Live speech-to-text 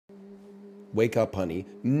Wake up, honey.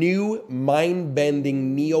 New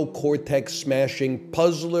mind-bending, neocortex-smashing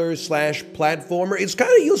puzzler slash platformer. It's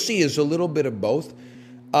kind of, you'll see, is a little bit of both.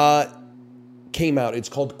 Came out. It's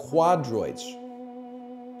called Quadroids.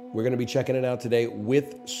 We're going to be checking it out today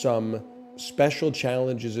with some special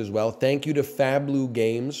challenges as well. Thank you to Fablu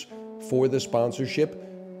Games for the sponsorship.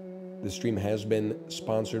 The stream has been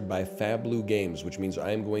sponsored by Fablu Games, which means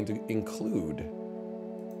I'm going to include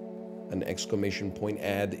an exclamation point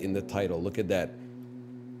ad in the title. Look at that.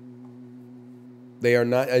 They are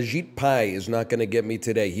not, Ajit Pai is not going to get me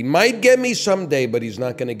today. He might get me someday, but he's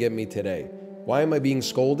not going to get me today. Why am I being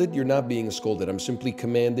scolded? You're not being scolded. I'm simply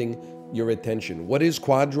commanding your attention. What is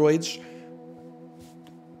Quadroids?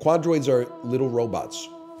 Quadroids are little robots.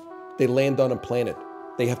 They land on a planet.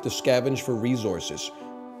 They have to scavenge for resources.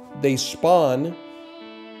 They spawn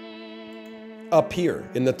up here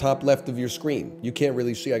in the top left of your screen. You can't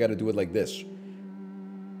really see. I got to do it like this.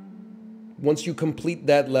 Once you complete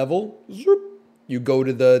that level, you go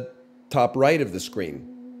to the top right of the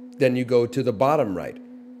screen. Then you go to the bottom right.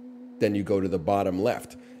 Then you go to the bottom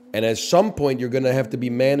left. And at some point, you're going to have to be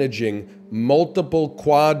managing multiple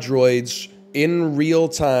quadroids in real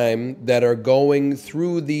time that are going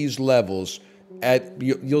through these levels.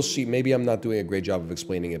 You'll see, maybe I'm not doing a great job of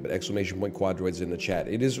explaining it, but exclamation point quadroids in the chat.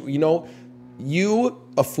 It is, you know, you,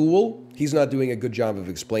 a fool, he's not doing a good job of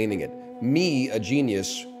explaining it. Me, a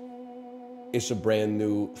genius, it's a brand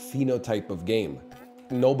new phenotype of game.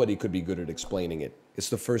 Nobody could be good at explaining it. It's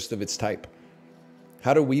the first of its type.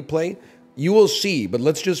 How do we play? You will see, but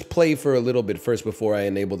let's just play for a little bit first before I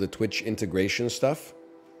enable the Twitch integration stuff.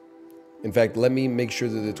 In fact, let me make sure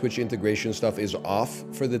that the Twitch integration stuff is off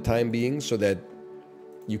for the time being so that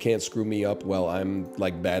you can't screw me up while I'm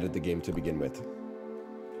like bad at the game to begin with.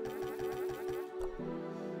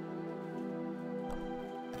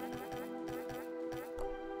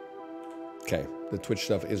 Okay, the Twitch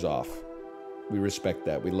stuff is off. We respect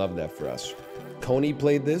that. We love that for us. Coney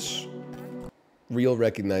played this. Real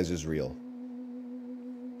recognizes real.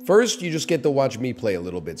 First, you just get to watch me play a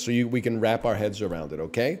little bit so we can wrap our heads around it,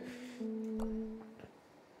 okay?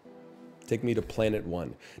 Take me to Planet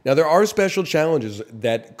 1. Now, there are special challenges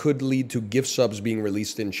that could lead to gift subs being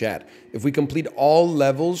released in chat. If we complete all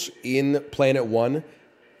levels in Planet 1,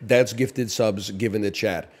 that's gifted subs given to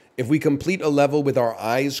chat. If we complete a level with our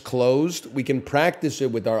eyes closed, we can practice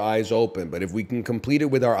it with our eyes open. But if we can complete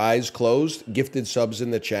it with our eyes closed, gifted subs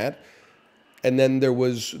in the chat. And then there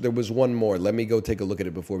was one more. Let me go take a look at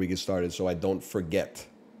it before we get started so I don't forget.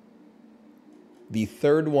 The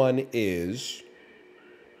third one is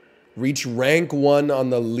reach rank 1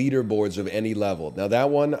 on the leaderboards of any level. Now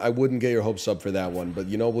that one, I wouldn't get your hopes up for that one, but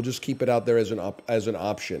you know, we'll just keep it out there as an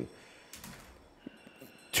option.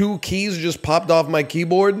 2 keys just popped off my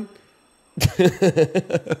keyboard.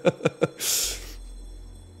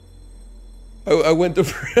 I went to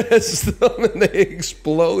press them and they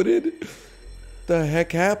exploded. The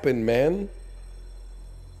heck happened, man?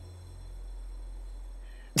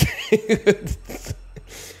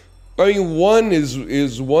 I mean, 1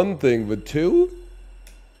 is one thing, but 2?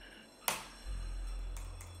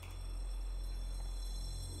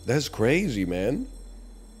 That's crazy, man.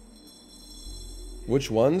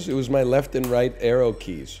 Which ones? It was my left and right arrow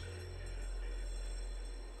keys.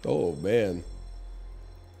 Oh, man.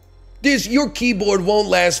 Your keyboard won't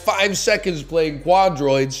last 5 seconds playing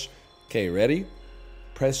Quadroids. Okay, ready?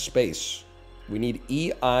 Press space. We need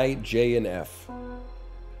E, I, J, and F.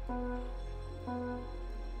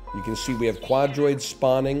 You can see we have Quadroids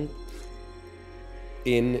spawning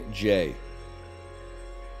in J.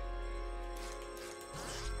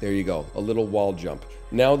 There you go. A little wall jump.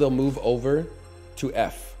 Now they'll move over to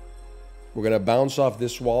F. We're going to bounce off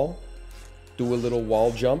this wall, do a little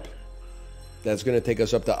wall jump. That's going to take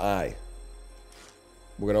us up to I.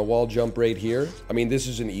 We're going to wall jump right here. I mean, this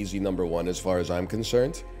is an easy number 1 as far as I'm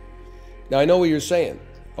concerned. Now, I know what you're saying.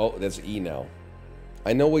 Oh, that's E now.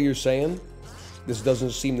 I know what you're saying. This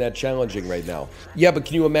doesn't seem that challenging right now. Yeah, but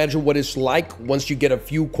can you imagine what it's like once you get a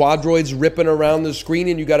few quadroids ripping around the screen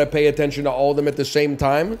and you got to pay attention to all of them at the same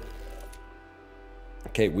time?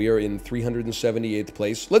 Okay, we are in 378th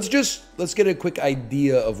place. Let's get a quick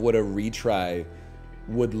idea of what a retry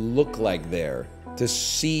would look like there to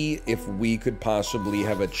see if we could possibly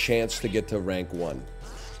have a chance to get to rank 1.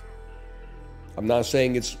 I'm not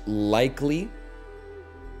saying it's likely.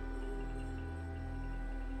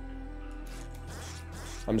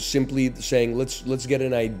 I'm simply saying let's get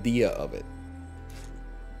an idea of it.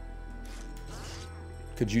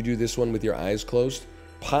 Could you do this one with your eyes closed?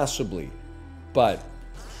 Possibly, but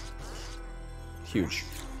huge.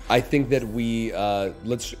 I think that we,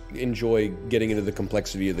 let's enjoy getting into the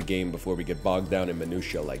complexity of the game before we get bogged down in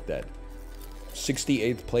minutia like that.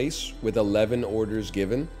 68th place with 11 orders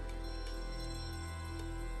given.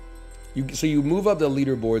 So you move up the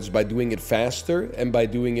leaderboards by doing it faster and by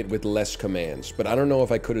doing it with less commands. But I don't know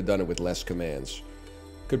if I could have done it with less commands.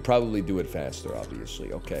 Could probably do it faster,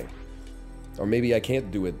 obviously. Okay. Or maybe I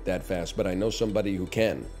can't do it that fast, but I know somebody who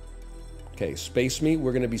can. Okay, space me.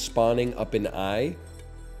 We're going to be spawning up in I.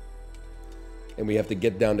 And we have to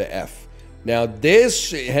get down to F. Now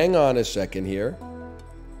this, hang on a second here.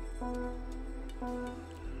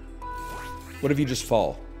 What if you just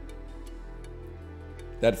fall?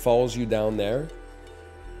 That falls you down there.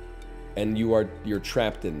 And you're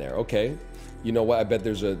trapped in there. Okay. You know what? I bet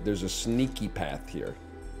there's a sneaky path here.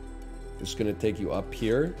 It's gonna take you up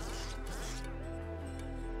here.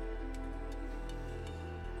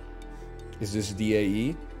 Is this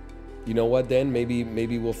DAE? You know what then?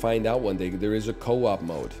 Maybe we'll find out one day. There is a co-op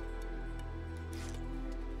mode.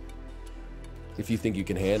 If you think you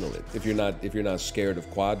can handle it. If you're not scared of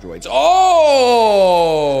quadroids.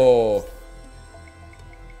 Oh!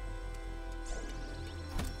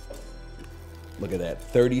 Look at that.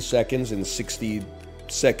 30 seconds and 60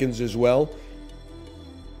 seconds as well.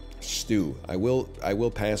 Stu, I will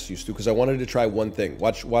pass you, Stu, because I wanted to try one thing.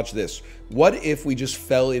 Watch this. What if we just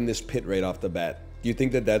fell in this pit right off the bat? Do you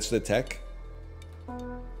think that that's the tech?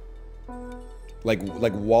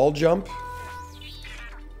 Like wall jump?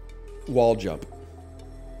 Wall jump.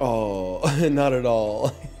 Oh, not at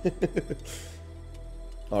all.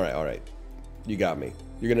 All right. You got me.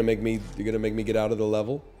 You're gonna make me get out of the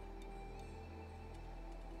level?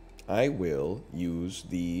 I will use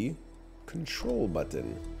the control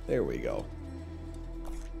button. There we go.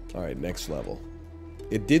 All right, next level.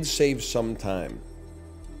 It did save some time.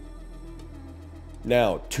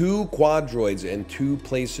 Now, 2 quadroids and 2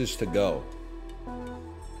 places to go.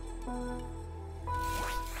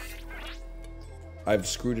 I've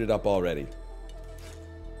screwed it up already.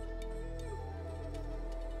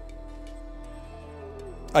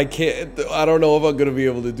 I can't. I don't know if I'm gonna be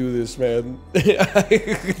able to do this, man.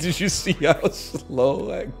 Did you see how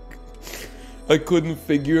slow I couldn't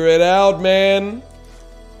figure it out, man.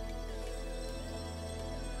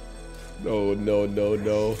 No.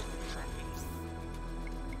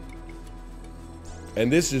 And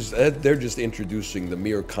this is, they're just introducing the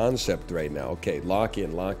mere concept right now. Okay, lock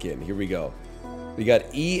in. Here we go. We got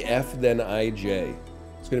E, F, then I, J.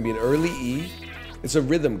 It's going to be an early E. It's a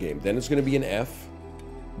rhythm game. Then it's going to be an F.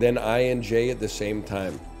 Then I and J at the same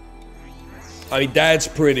time. I mean, that's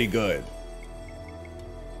pretty good.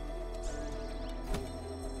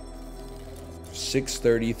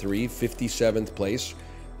 633, 57th place.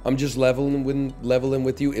 I'm just leveling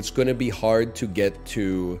with you. It's going to be hard to get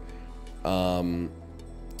to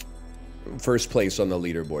first place on the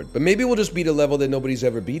leaderboard. But maybe we'll just beat a level that nobody's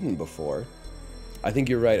ever beaten before. I think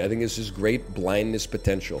you're right. I think this is great blindness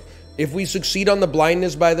potential. If we succeed on the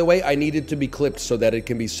blindness, by the way, I need it to be clipped so that it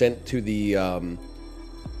can be sent to the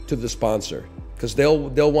sponsor. Because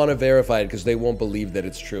they'll want to verify it because they won't believe that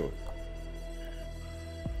it's true.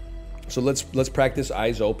 So let's practice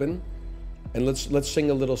eyes open. And let's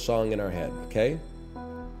sing a little song in our head, okay?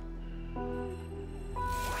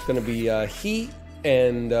 It's gonna be he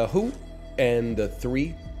and who and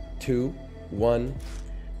 3, 2, 1.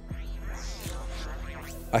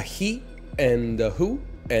 A he and who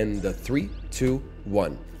and 3, 2,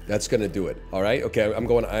 1. That's gonna do it. All right. Okay. I'm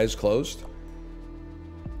going eyes closed.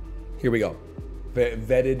 Here we go.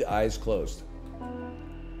 Vetted eyes closed.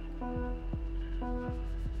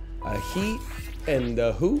 A he and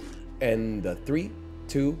who and 3,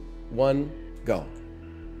 2, 1. Go.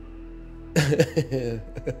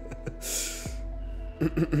 Let's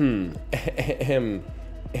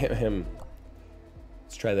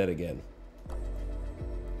try that again.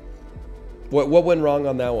 What went wrong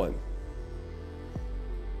on that one?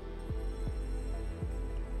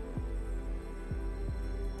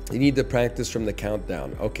 You need to practice from the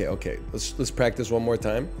countdown. Okay. Let's practice one more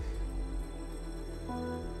time.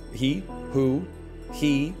 He, who,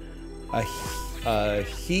 he,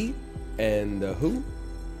 he, and who,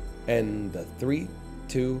 and 3,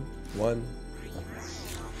 2, 1.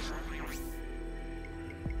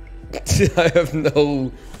 I have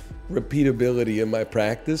no repeatability in my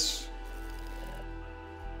practice.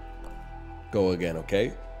 Go again,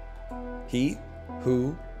 okay? He,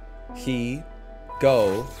 who, he,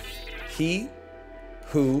 go. He,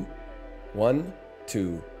 who, 1,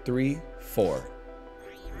 2, 3, 4.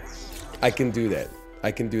 I can do that.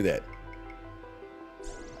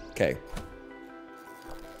 Okay.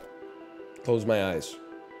 Close my eyes.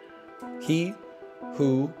 He,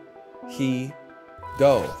 who, he,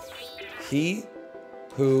 do. He,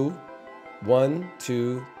 who, 1,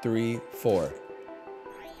 2, 3, 4.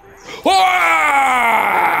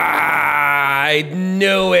 I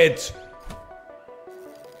knew it!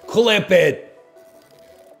 Clip it!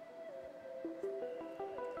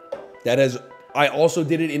 That has... I also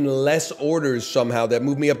did it in less orders somehow. That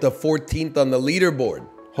moved me up to 14th on the leaderboard.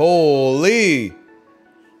 Holy!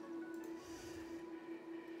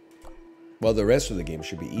 Well, the rest of the game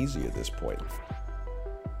should be easy at this point.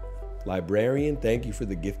 Librarian, thank you for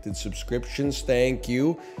the gifted subscriptions. Thank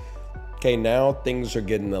you. Okay, now things are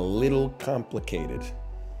getting a little complicated.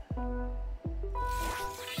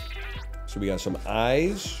 So we got some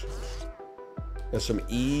I's. Got some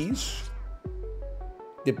E's.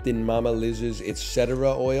 Dipped in Mama Liz's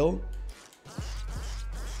etc. oil.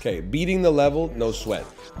 Okay, beating the level, no sweat.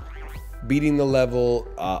 Beating the level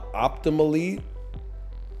optimally.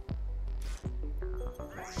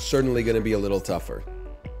 Certainly going to be a little tougher.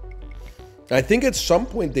 I think at some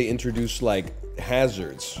point they introduced like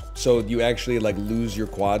hazards. So you actually like lose your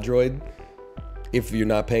quadroid if you're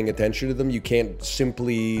not paying attention to them. You can't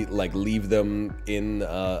simply like leave them in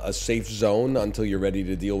a safe zone until you're ready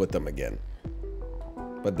to deal with them again.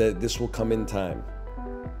 But this will come in time.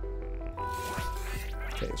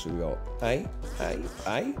 Okay, so we go I.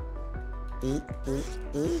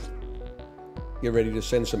 Get ready to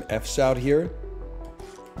send some F's out here.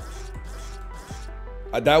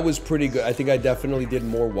 That was pretty good. I think I definitely did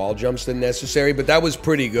more wall jumps than necessary, but that was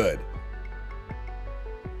pretty good.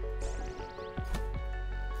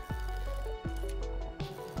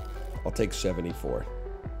 I'll take 74.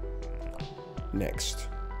 Next.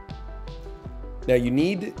 Now you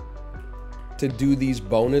need to do these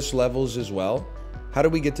bonus levels as well. How do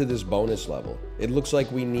we get to this bonus level? It looks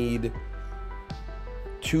like we need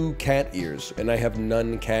 2 cat ears, and I have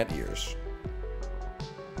none cat ears.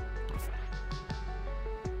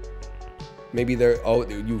 Maybe they're, oh,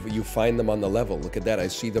 you find them on the level. Look at that, I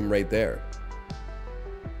see them right there.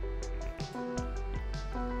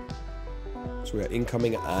 So we got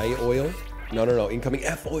incoming I oil. No, incoming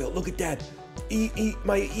F oil, look at that.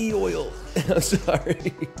 My E oil. I'm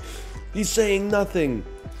sorry. He's saying nothing.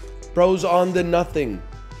 Bro's on to nothing.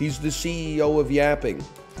 He's the CEO of yapping.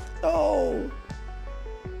 Oh.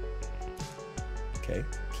 Okay,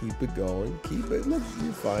 keep it going. Keep it. Look,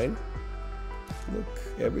 you're fine. Look,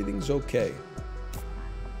 everything's okay.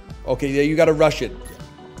 Okay, yeah, you gotta rush it.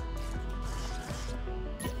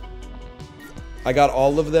 I got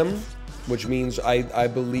all of them, which means I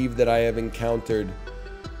believe that I have encountered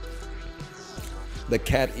the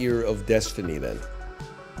cat ear of destiny then.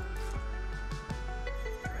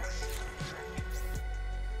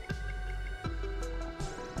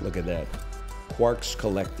 Look at that. Quarks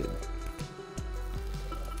collected.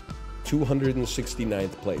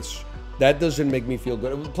 269th place. That doesn't make me feel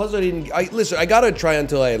good. Plus, listen, I gotta try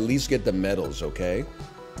until I at least get the medals, okay?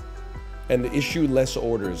 And issue less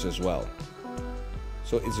orders as well.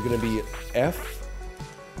 So it's gonna be F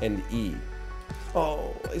and E.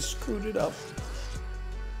 Oh, I screwed it up.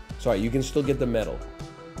 Sorry, you can still get the medal.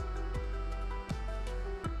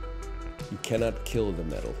 You cannot kill the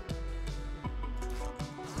medal.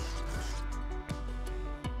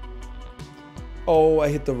 Oh, I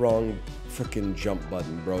hit the wrong freaking jump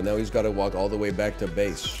button, bro. Now he's got to walk all the way back to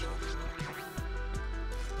base.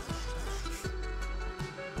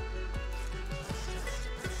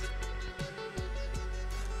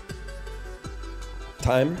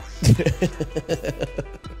 Time?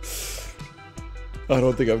 I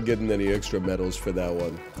don't think I'm getting any extra medals for that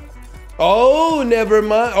one. Oh, never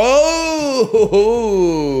mind. Oh!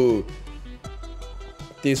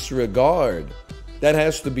 Disregard. That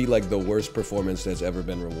has to be like the worst performance that's ever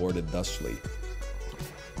been rewarded thusly.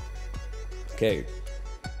 Okay.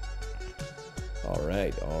 All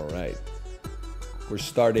right. We're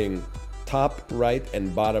starting top right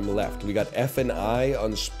and bottom left. We got F and I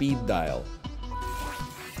on speed dial.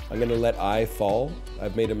 I'm gonna let I fall.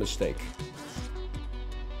 I've made a mistake.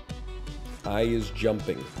 I is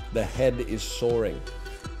jumping. The head is soaring.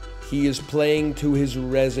 He is playing to his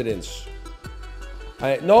residence.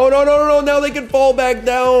 No, now they can fall back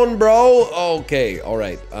down, bro. Okay, all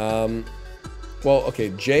right. Well, okay,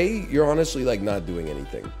 Jay, you're honestly like not doing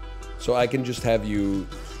anything. So I can just have you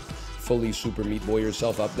fully Super Meat Boy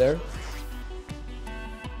yourself up there.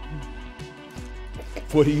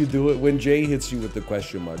 What do you do when Jay hits you with the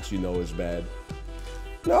question marks? You know is bad.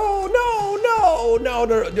 No.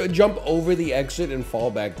 Jump over the exit and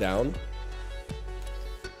fall back down.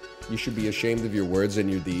 You should be ashamed of your words and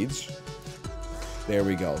your deeds. There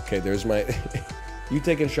we go. Okay, there's my... You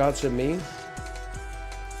taking shots at me?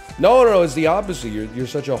 No, no, it's the opposite. You're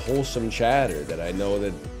such a wholesome chatter that I know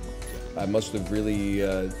that I must have really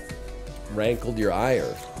rankled your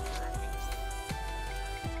ire.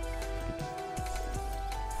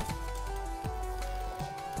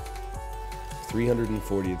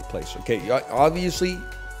 (340th place). Okay, obviously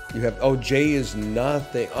you have. Oh, J is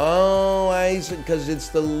nothing. Oh, I see, because it's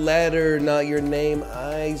the letter, not your name.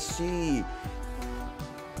 I see.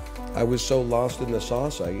 I was so lost in the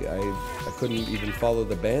sauce, I couldn't even follow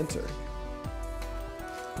the banter.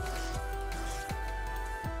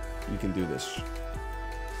 You can do this.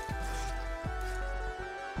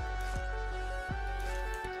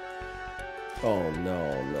 Oh,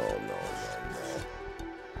 no, no, no,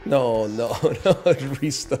 no, no. No, no, no.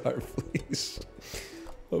 Restart, please.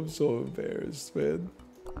 I'm so embarrassed, man.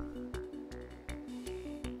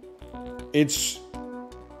 It's...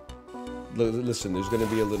 Listen, there's going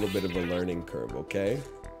to be a little bit of a learning curve, okay?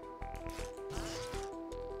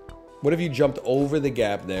 What if you jumped over the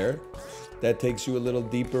gap there? That takes you a little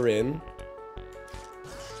deeper in.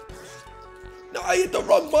 No, I hit the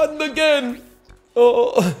wrong button again!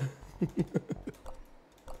 Oh.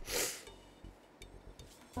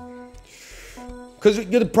 Because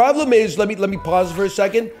the problem is, let me pause for a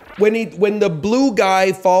second. When the blue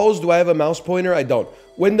guy falls, do I have a mouse pointer? I don't.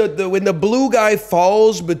 When the blue guy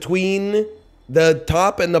falls between the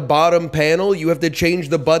top and the bottom panel, you have to change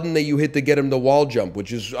the button that you hit to get him to wall jump,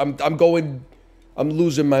 which is I'm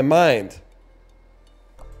losing my mind.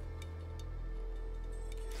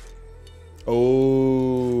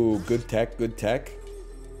 Oh, good tech, good tech.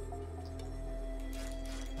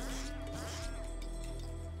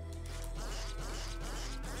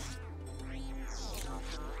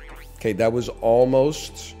 Okay, that was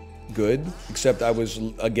almost good, except I was,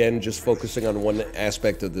 again, just focusing on one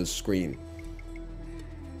aspect of the screen.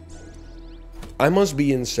 I must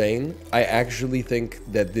be insane. I actually think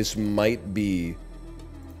that this might be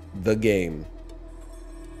the game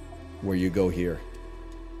where you go here.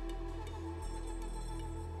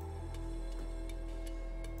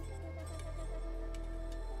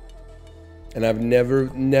 And I've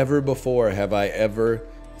never before have I ever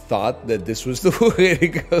thought that this was the way to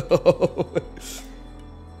go.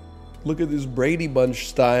 Look at this Brady Bunch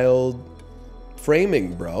style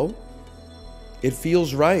framing, bro. It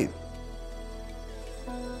feels right.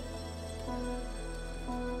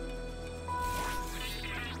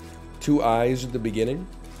 Two eyes at the beginning.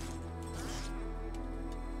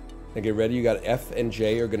 Now get ready. You got F and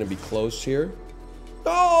J are going to be close here.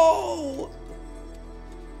 Oh!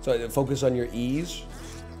 So focus on your E's.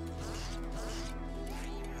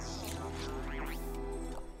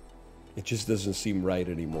 It just doesn't seem right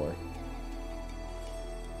anymore.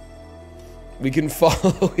 We can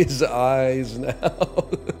follow his eyes now.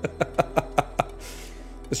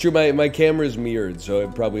 It's true, my camera is mirrored, so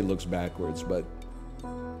it probably looks backwards, but...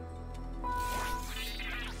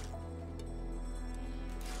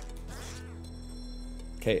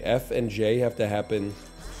 Okay, F and J have to happen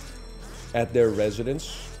at their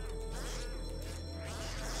residence.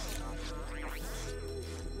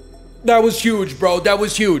 That was huge, bro. That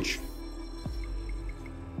was huge.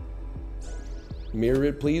 Mirror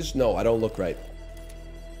it, please. No, I don't look right.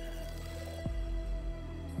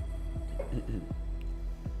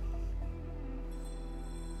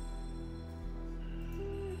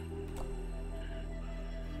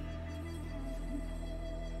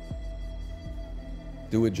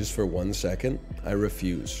 Do it just for 1 second. I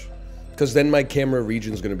refuse. Because then my camera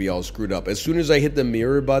region's going to be all screwed up. As soon as I hit the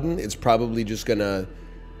mirror button, it's probably just going to...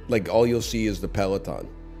 Like, all you'll see is the Peloton.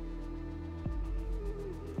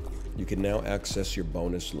 You can now access your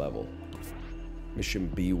bonus level.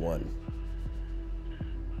 Mission B1.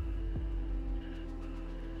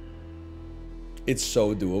 It's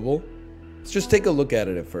so doable. Let's just take a look at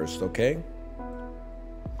it at first, okay?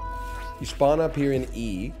 You spawn up here in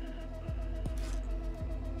E.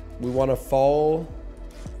 We want to fall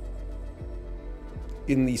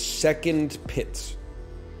in the second pit,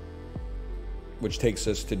 which takes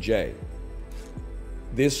us to J.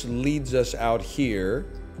 This leads us out here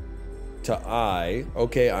to I.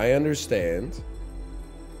 Okay, I understand.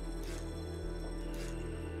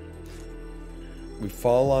 We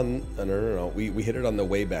fall on... No. We hit it on the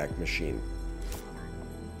Wayback Machine.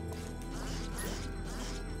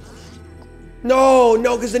 No,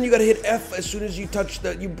 because then you gotta hit F as soon as you touch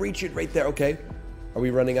the... You breach it right there. Okay. Are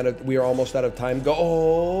we running out of... We are almost out of time. Go.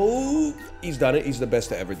 Oh! He's done it. He's the best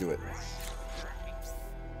to ever do it.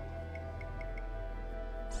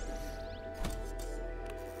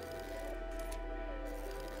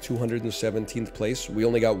 (217th place. We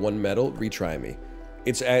only got 1 medal. Retry me.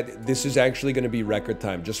 It's at... This is actually going to be record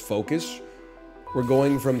time. Just focus. We're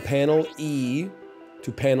going from panel E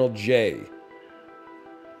to panel J.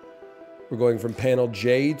 We're going from panel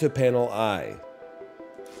J to panel I.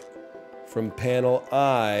 From panel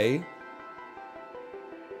I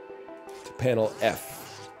to panel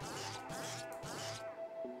F.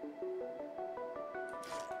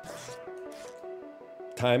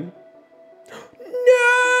 Time. No!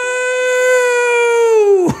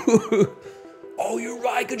 Oh, you're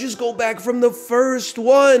right. I could just go back from the first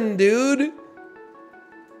one, dude.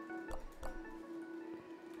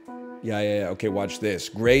 Yeah. Okay, watch this.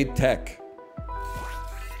 Great tech.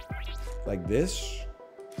 Like this.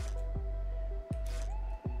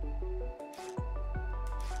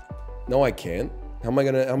 No, I can't. How am I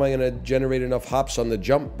gonna generate enough hops on the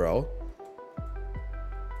jump, bro?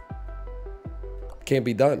 Can't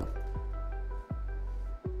be done.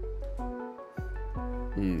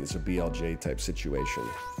 It's a BLJ type situation.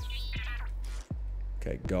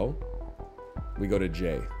 Okay, go. We go to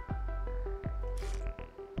J.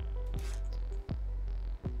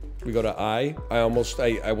 We go to I. I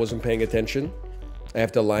wasn't paying attention. I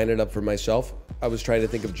have to line it up for myself. I was trying to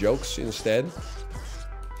think of jokes instead.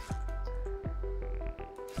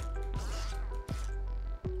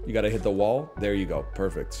 You gotta hit the wall. There you go.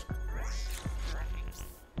 Perfect.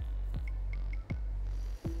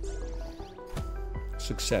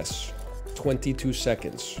 Success. 22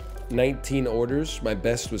 seconds. 19 orders. My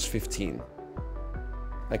best was 15.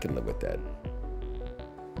 I can live with that.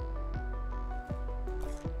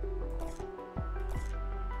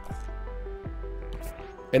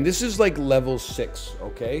 And this is like level 6,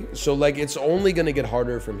 okay? So like it's only gonna get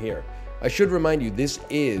harder from here. I should remind you, this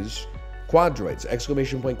is Quadroids,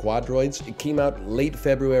 exclamation point Quadroids. It came out late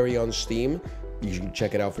February on Steam. You should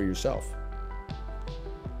check it out for yourself.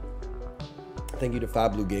 Thank you to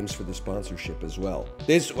Fablu Games for the sponsorship as well.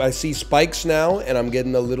 I see spikes now and I'm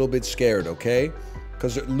getting a little bit scared, okay?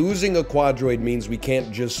 Because losing a Quadroid means we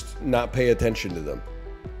can't just not pay attention to them.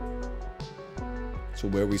 So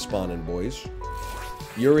where we spawning, boys?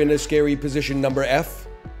 You're in a scary position, number F.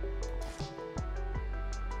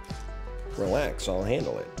 Relax, I'll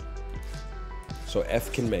handle it. So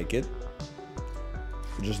F can make it.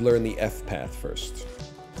 Just learn the F path first.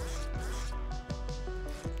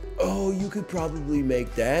 Oh, you could probably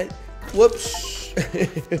make that. Whoops.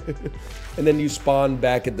 And then you spawn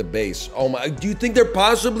back at the base. Oh my, do you think they're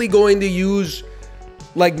possibly going to use,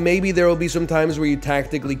 like maybe there will be some times where you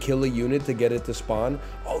tactically kill a unit to get it to spawn?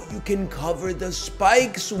 Oh, you can cover the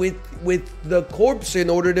spikes with the corpse in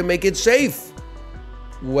order to make it safe.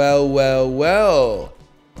 Well.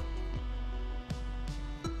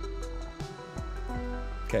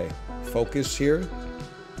 Okay, focus here.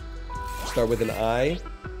 Start with an I,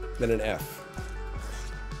 then an F.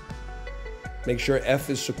 Make sure F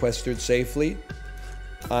is sequestered safely.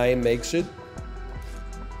 I makes it.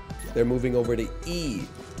 They're moving over to E.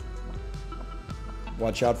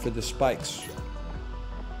 Watch out for the spikes.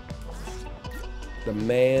 The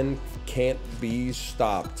man can't be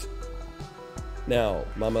stopped. Now,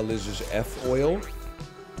 Mama Liz's F oil.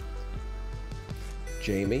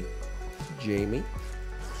 Jamie.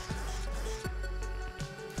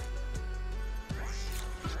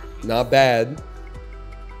 Not bad.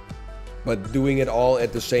 But doing it all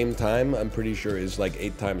at the same time, I'm pretty sure is like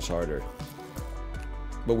 8 times harder.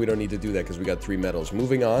 But we don't need to do that because we got 3 medals.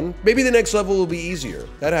 Moving on. Maybe the next level will be easier.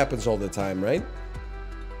 That happens all the time, right?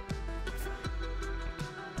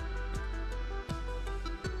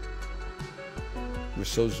 We're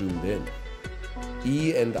so zoomed in.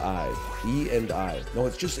 E and I. E and I. No,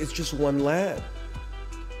 it's just one lad.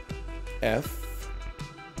 F.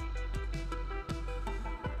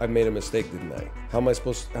 I made a mistake, didn't I? How am I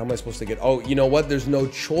supposed to get? Oh, you know what? There's no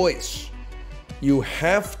choice. You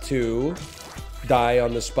have to die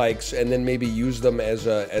on the spikes and then maybe use them as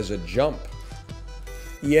a jump.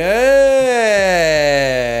 Yeah.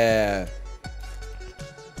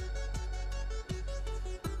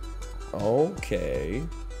 Okay.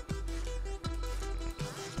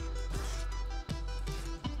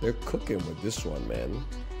 They're cooking with this one, man.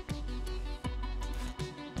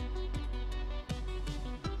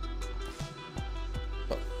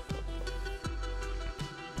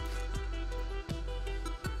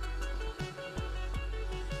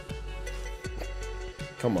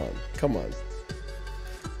 Come on, come on.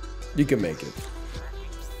 You can make it.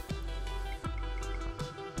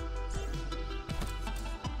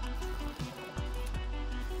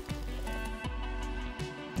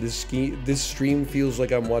 This stream feels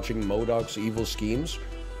like I'm watching MODOK's Evil Schemes.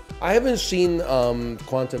 I haven't seen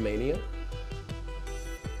Quantumania.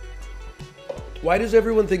 Why does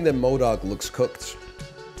everyone think that MODOK looks cooked?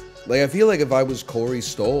 Like, I feel like if I was Corey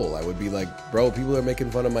Stoll, I would be like, bro, people are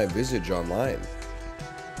making fun of my visage online.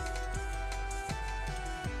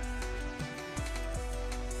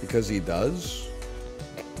 Because he does?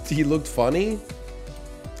 He looked funny?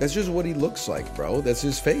 That's just what he looks like, bro. That's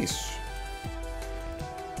his face.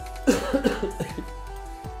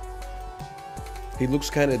 He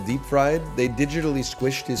looks kind of deep fried. They digitally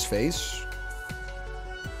squished his face.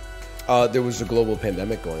 There was a global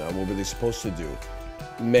pandemic going on. What were they supposed to do?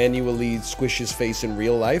 Manually squish his face in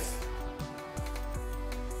real life?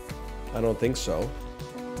 I don't think so.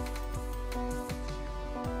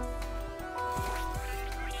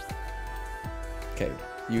 Okay,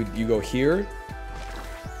 you go here,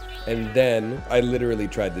 and then I literally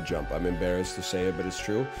tried to jump. I'm embarrassed to say it, but it's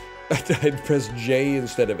true. I pressed J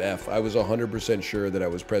instead of F. I was 100% sure that I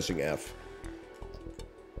was pressing F.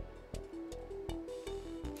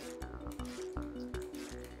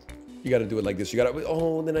 You gotta do it like this. You gotta,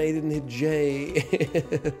 oh, then I didn't hit J.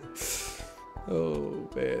 Oh,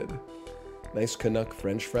 man. Nice Canuck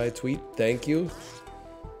French fry tweet. Thank you.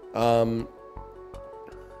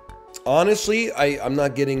 Honestly, I'm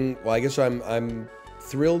not getting, well, I guess I'm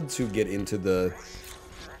thrilled to get into the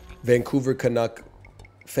Vancouver Canuck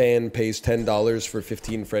fan pays $10 for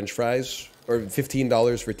 15 French fries, or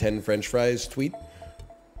 $15 for 10 French fries tweet.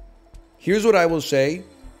 Here's what I will say.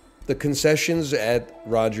 The concessions at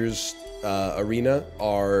Rogers Arena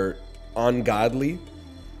are ungodly.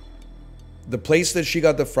 The place that she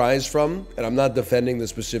got the fries from, and I'm not defending the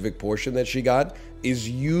specific portion that she got, is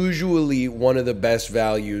usually one of the best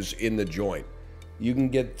values in the joint. You can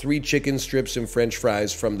get 3 chicken strips and French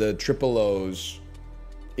fries from the Triple O's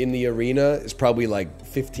in the arena. It's probably like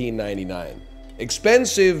 $15.99.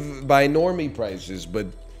 Expensive by normie prices, but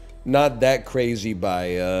not that crazy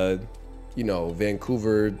by, you know,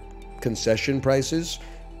 Vancouver concession prices.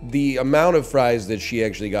 The amount of fries that she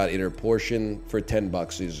actually got in her portion for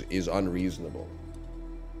 $10 is unreasonable.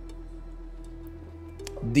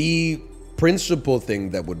 The principal thing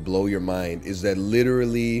that would blow your mind is that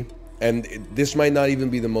literally, and this might not even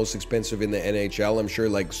be the most expensive in the NHL. I'm sure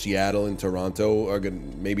like Seattle and Toronto are gonna,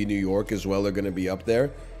 maybe New York as well, are gonna be up there.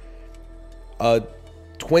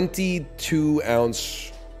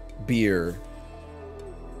 22-ounce beer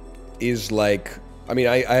is like, I mean,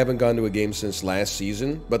 I haven't gone to a game since last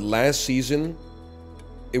season, but last season,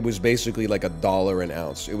 it was basically like $1 an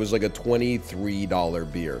ounce. It was like a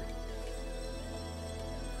 $23 beer.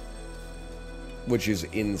 Which is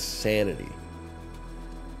insanity.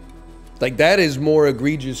 Like, that is more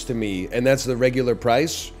egregious to me, and that's the regular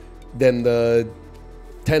price, than the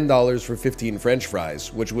 $10 for 15 French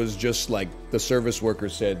fries, which was just like the service worker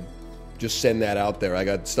said, just send that out there. I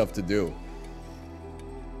got stuff to do.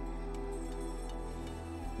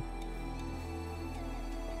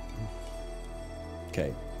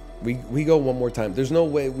 Okay, we go one more time. There's no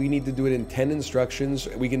way we need to do it in 10 instructions.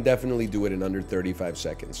 We can definitely do it in under 35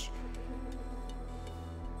 seconds.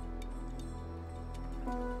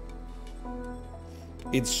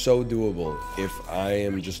 It's so doable if I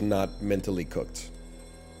am just not mentally cooked.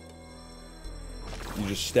 You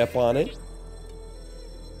just step on it.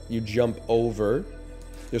 You jump over.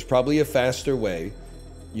 There's probably a faster way.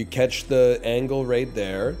 You catch the angle right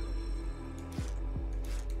there.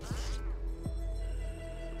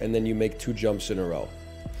 And then you make 2 jumps in a row.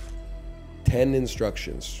 10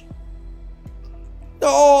 instructions.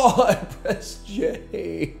 Oh, I pressed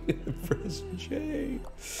J. I pressed J.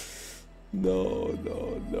 No.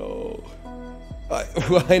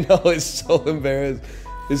 I know, it's so embarrassing.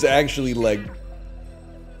 It's actually like,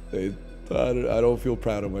 I don't feel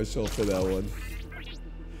proud of myself for that one.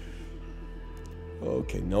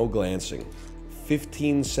 Okay, no glancing.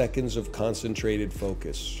 15 seconds of concentrated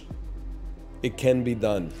focus. It can be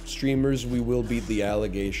done. Streamers, we will beat the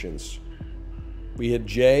allegations. We hit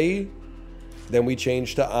J, then we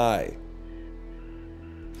change to I.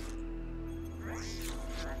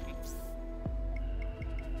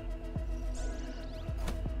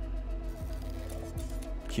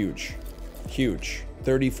 Huge.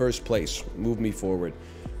 31st place. Move me forward.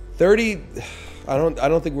 30. I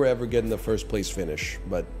don't think we're ever getting the first place finish,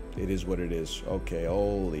 but it is what it is. Okay,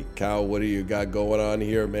 holy cow, what do you got going on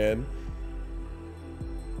here, man?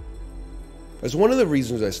 That's one of the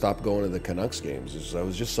reasons I stopped going to the Canucks games, is I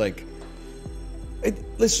was just like,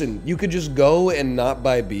 listen, you could just go and not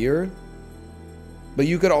buy beer, but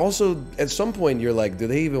you could also, at some point, you're like, do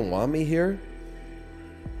they even want me here?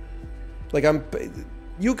 Like,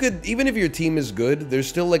 you could, even if your team is good, there's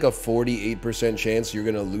still like a 48% chance you're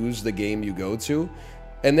going to lose the game you go to.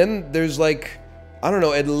 And then there's like, I don't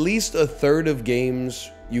know, at least a third of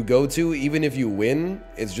games you go to, even if you win,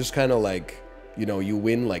 it's just kind of like, you know, you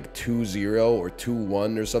win like 2-0 or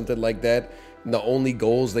 2-1 or something like that. And the only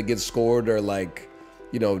goals that get scored are like,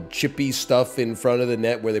 you know, chippy stuff in front of the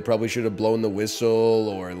net where they probably should have blown the whistle,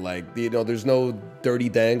 or like, you know, there's no dirty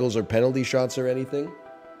dangles or penalty shots or anything.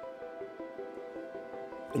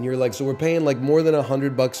 And you're like, so we're paying like more than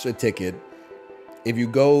 $100 a ticket. If you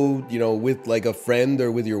go, you know, with like a friend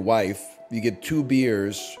or with your wife, you get 2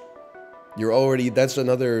 beers. You're already, that's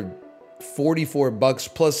another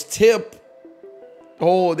 $44 plus tip.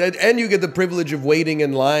 Oh, and you get the privilege of waiting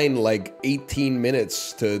in line like 18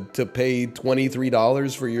 minutes to pay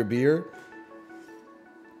 $23 for your beer.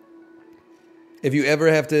 If you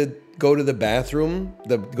ever have to go to the bathroom,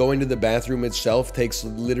 going to the bathroom itself takes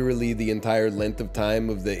literally the entire length of time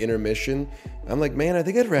of the intermission. I'm like, man, I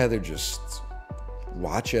think I'd rather just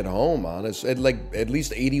watch at home, honest. At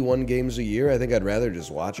least 81 games a year, I think I'd rather just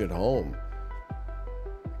watch at home.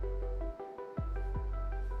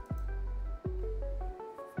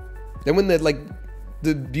 Then when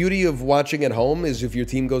the beauty of watching at home is if your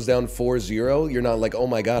team goes down 4-0, you're not like, oh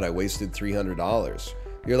my God, I wasted $300.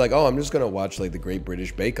 You're like, oh, I'm just going to watch like the Great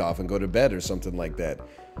British Bake Off and go to bed or something like that.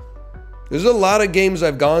 There's a lot of games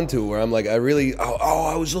I've gone to where I'm like, I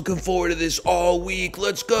was looking forward to this all week.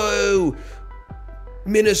 Let's go.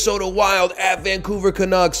 Minnesota Wild at Vancouver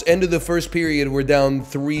Canucks. End of the first period, we're down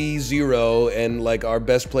 3-0, and like our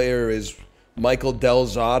best player is Michael Del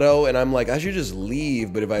Zotto, and I'm like, I should just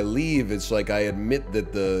leave, but if I leave, it's like I admit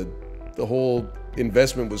that the whole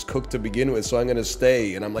investment was cooked to begin with, so I'm gonna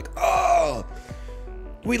stay. And I'm like, oh,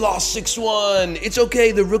 we lost 6-1. It's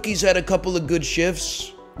okay, the rookies had a couple of good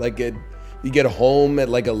shifts. Like, you get home at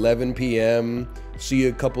like 11 p.m., see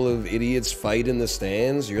a couple of idiots fight in the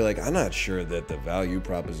stands, you're like, I'm not sure that the value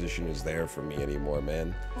proposition is there for me anymore,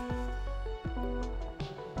 man.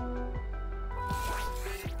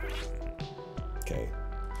 Okay.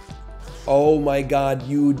 Oh my God,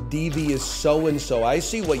 you devious so-and-so. I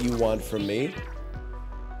see what you want from me.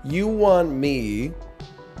 You want me...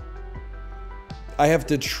 I have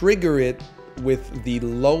to trigger it with the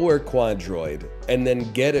lower quadroid and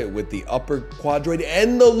then get it with the upper quadroid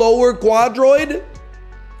and the lower quadroid?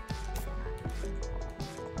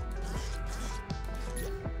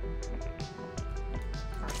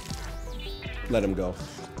 Let him go.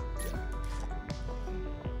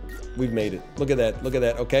 We've made it. Look at that. Look at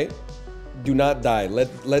that. Okay. Do not die.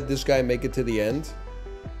 Let this guy make it to the end.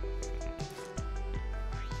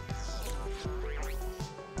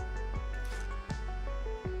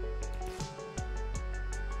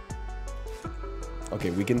 Okay,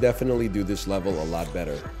 we can definitely do this level a lot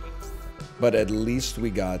better. But at least we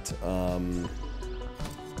got the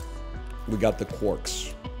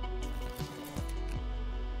quarks.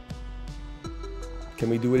 Can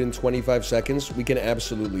we do it in 25 seconds? We can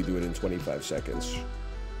absolutely do it in 25 seconds.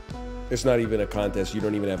 It's not even a contest. You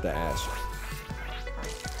don't even have to ask.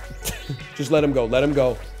 Just let him go. Let him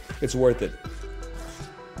go. It's worth it.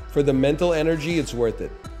 For the mental energy, it's worth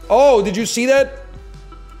it. Oh, did you see that?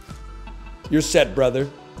 You're set, brother.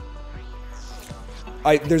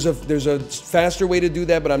 There's a faster way to do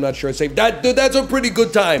that, but I'm not sure it's safe. That's a pretty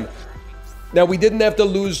good time. Now, we didn't have to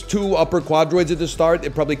lose 2 upper quadroids at the start.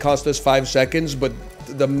 It probably cost us 5 seconds, but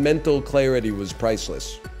the mental clarity was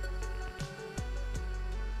priceless.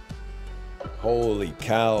 Holy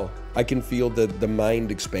cow. I can feel the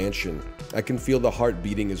mind expansion. I can feel the heart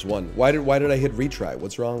beating as one. Why did I hit retry?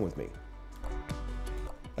 What's wrong with me?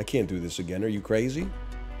 I can't do this again. Are you crazy?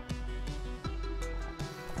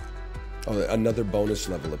 Oh, another bonus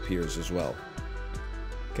level appears as well.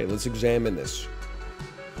 Okay, let's examine this.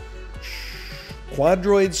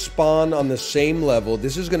 Quadroids spawn on the same level.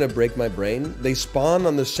 This is going to break my brain. They spawn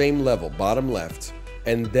on the same level, bottom left,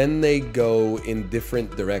 and then they go in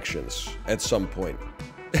different directions at some point.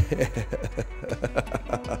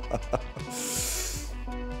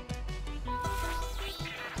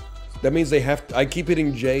 That means they have to, I keep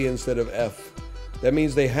hitting J instead of F. That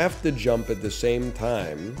means they have to jump at the same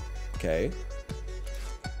time. Okay.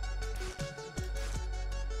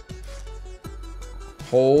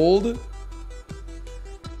 Hold.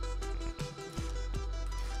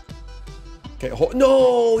 Okay, hold.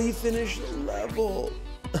 No, he finished the level.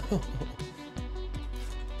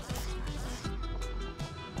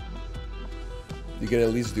 You can at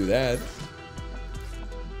least do that.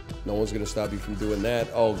 No one's gonna stop you from doing that.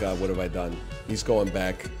 Oh God, what have I done? He's going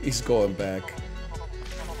back. He's going back.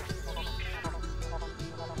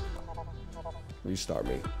 Restart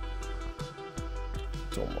me.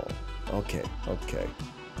 Tomo. Okay, okay.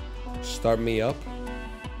 Start me up.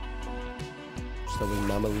 Start with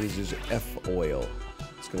Mama Lisa's F oil.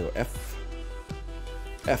 It's gonna go F.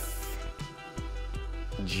 F.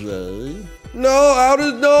 J. No, how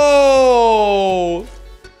does no?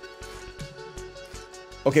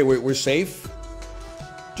 Okay, we're safe.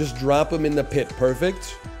 Just drop him in the pit.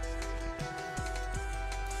 Perfect.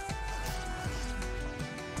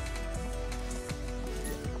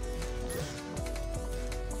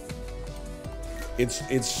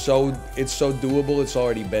 It's so doable. It's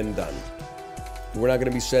already been done. We're not going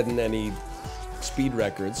to be setting any speed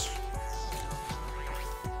records.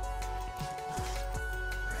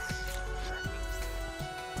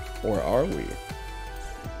 Or are we?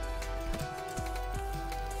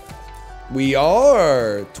 We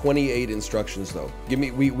are! 28 instructions though. Give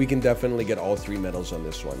me, we can definitely get all 3 medals on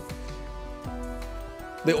this one.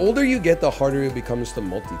 The older you get, the harder it becomes to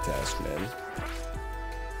multitask, man.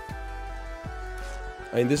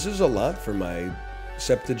 I mean, this is a lot for my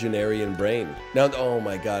septuagenarian brain. Now, oh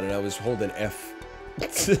my god, and I was holding F.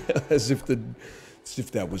 as if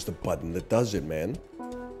that was the button that does it, man.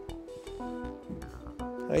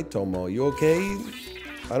 Hi, Tomo. You okay?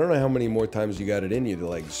 I don't know how many more times you got it in you to,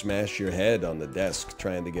 like, smash your head on the desk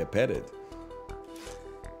trying to get petted.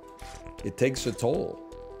 It takes a toll.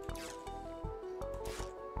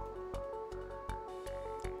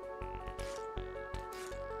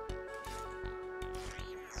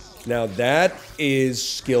 Now, that is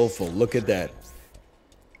skillful. Look at that.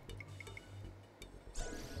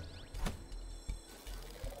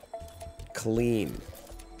 Clean.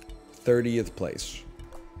 30th place.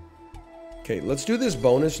 Okay, let's do this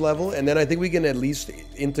bonus level, and then I think we can at least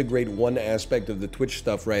integrate one aspect of the Twitch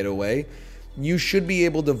stuff right away. You should be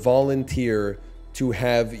able to volunteer to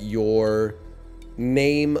have your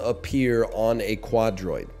name appear on a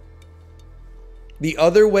quadroid. The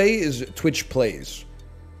other way is Twitch Plays,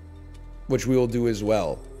 which we will do as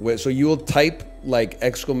well. So you will type like !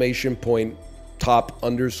 top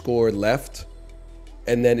 _ left,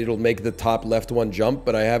 and then it'll make the top left one jump,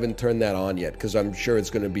 but I haven't turned that on yet because I'm sure it's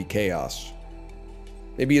going to be chaos.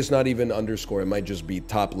 Maybe it's not even underscore, it might just be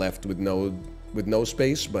top left with no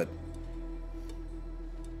space, but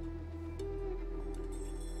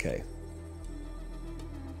okay.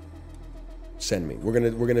 Send me.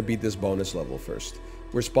 We're gonna beat this bonus level first.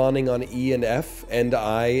 We're spawning on E and F and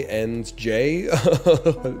I and J.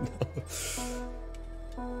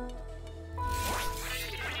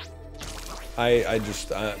 I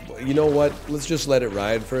just, you know what? Let's just let it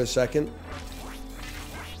ride for a second.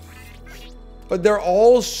 But they're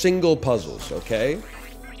all single puzzles, okay?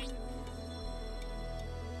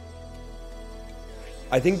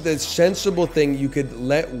 I think the sensible thing, you could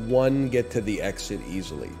let one get to the exit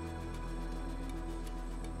easily.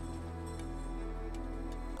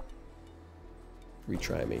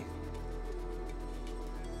 Retry me.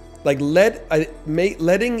 Like,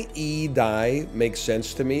 letting E die makes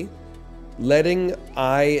sense to me. Letting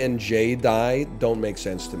I and J die don't make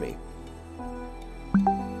sense to me.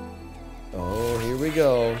 Oh, here we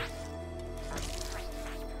go.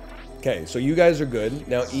 Okay, so you guys are good.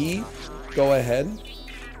 Now E, go ahead.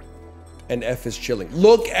 And F is chilling.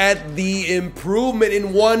 Look at the improvement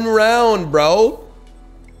in 1 round, bro.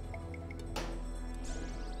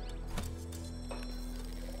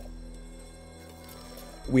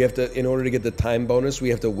 We have to, in order to get the time bonus, we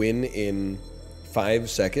have to win in 5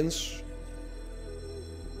 seconds.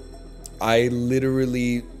 I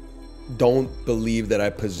literally don't believe that I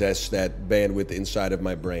possess that bandwidth inside of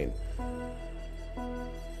my brain.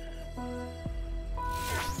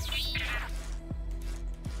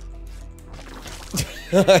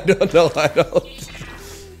 I don't know. I don't.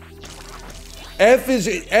 F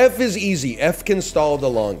is easy. F can stall the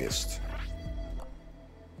longest.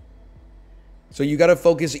 So you got to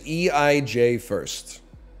focus E, I, J first.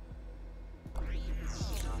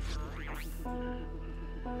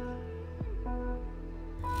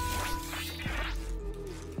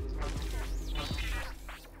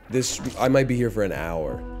 This, I might be here for an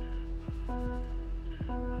hour.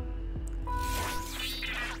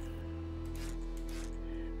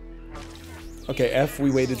 Okay, F,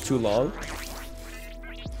 we waited too long.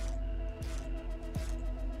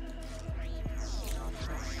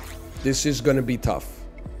 This is gonna be tough.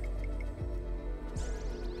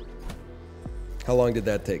 How long did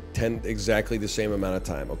that take? 10, exactly the same amount of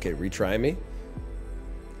time. Okay, retry me.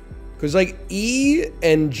 Because like E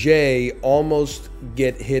and J almost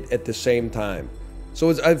get hit at the same time. So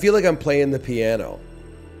it's, I feel like I'm playing the piano.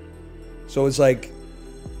 So it's like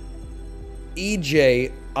E,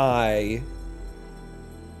 J, I.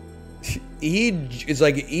 It's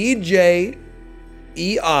like E, J,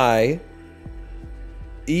 E, I,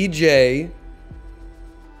 E, J,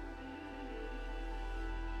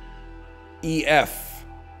 E, F,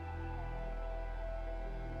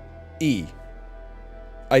 E.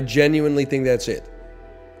 I genuinely think that's it.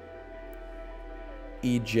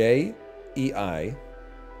 EJ, EI,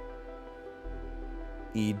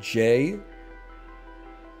 EJ,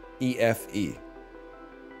 EFE.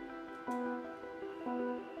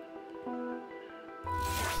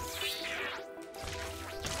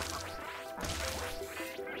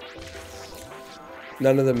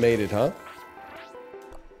 None of them made it, huh?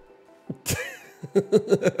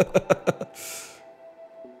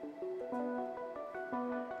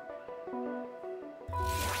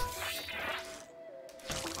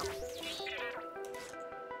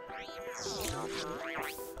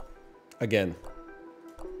 Again,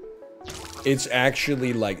 it's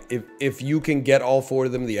actually like, if you can get all 4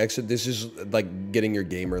 of them the exit, this is like getting your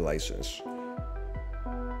gamer license.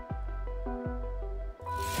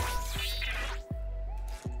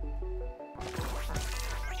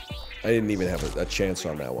 I didn't even have a chance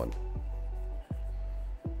on that one.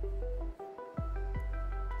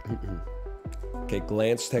 Okay,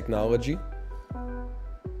 glance technology.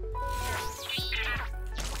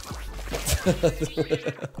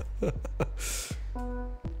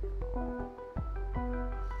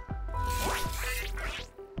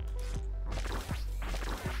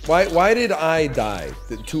 Why did I die?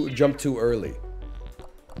 Jump too early.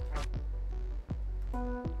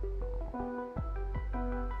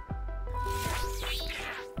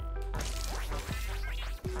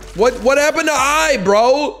 What happened to I,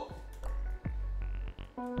 bro?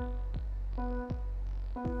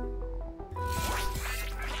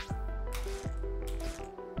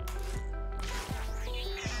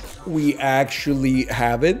 We actually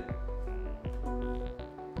have it.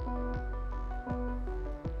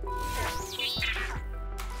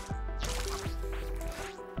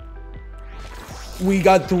 We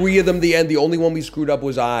got 3 of them at the end. The only one we screwed up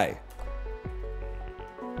was I.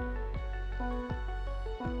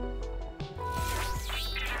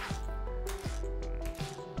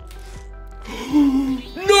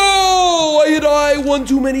 No! I hit I one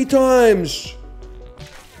too many times.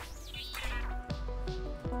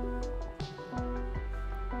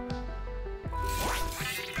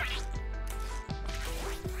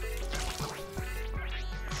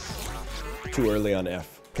 Too early on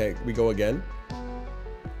F. Okay, we go again.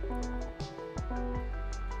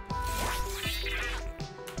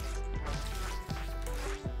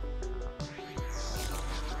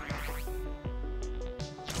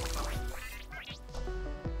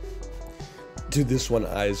 Dude, this one,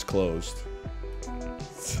 eyes closed.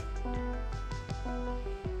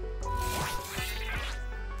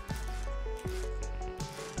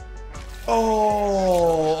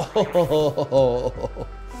 Oh!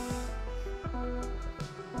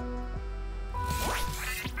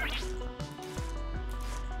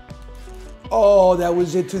 Oh, that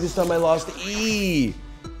was it too. This time I lost E.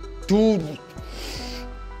 Dude.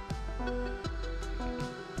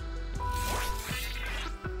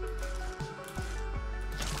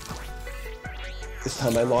 This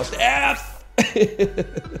time I lost F.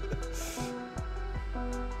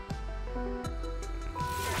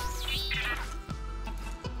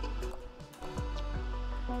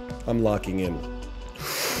 I'm locking in.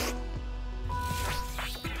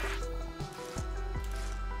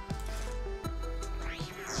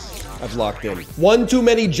 I've locked in. One too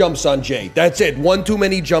many jumps on J. That's it. One too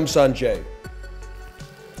many jumps on J.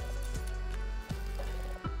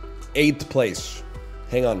 8th place.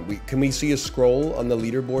 Hang on. Can we see a scroll on the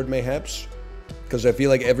leaderboard, mayhaps? Because I feel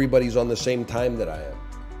like everybody's on the same time that I am.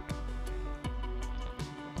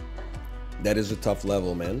 That is a tough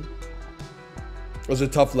level, man. It was a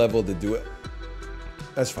tough level to do it.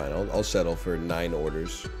 That's fine. I'll settle for 9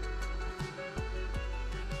 orders.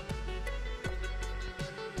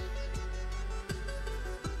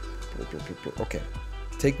 Okay,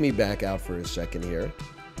 take me back out for a second here,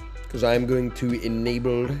 because I'm going to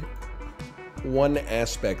enable one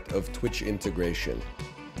aspect of Twitch integration.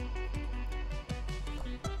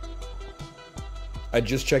 I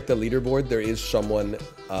just checked the leaderboard. There is someone,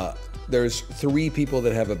 there's 3 people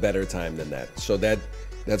that have a better time than that. So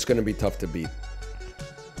that's going to be tough to beat.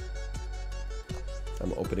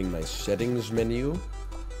 I'm opening my settings menu.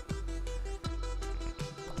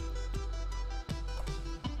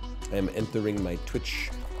 I'm entering my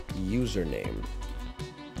Twitch username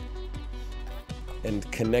and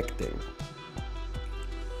connecting.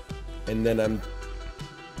 And then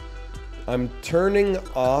I'm turning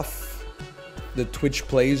off the Twitch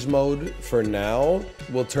plays mode for now.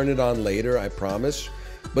 We'll turn it on later, I promise.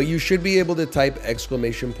 But you should be able to type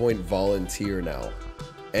 !volunteer now.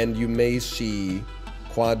 And you may see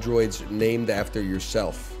Quadroids named after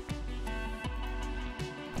yourself.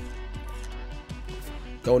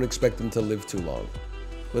 Don't expect them to live too long.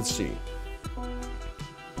 Let's see.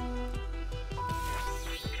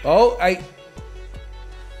 Oh, I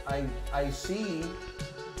see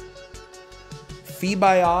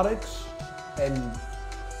Phoebiotics and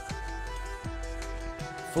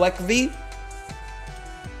Fleckv.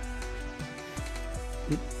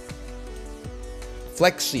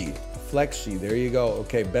 Flexi, there you go.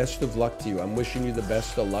 Okay, best of luck to you. I'm wishing you the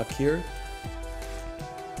best of luck here.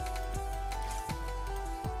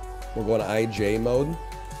 We're going to IJ mode.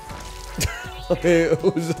 Okay,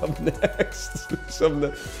 who's up next?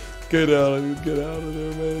 Get out of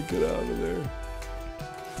there, man. Get out of there.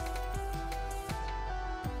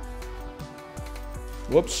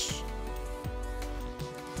 Whoops.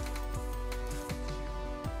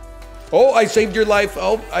 Oh, I saved your life.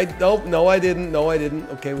 Oh, no, I didn't. No, I didn't.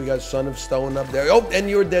 Okay, we got Son of Stone up there. Oh, and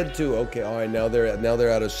you're dead too. Okay, all right. Now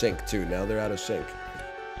they're out of sync too. Now they're out of sync.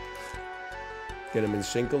 Get them in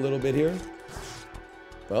sync a little bit here.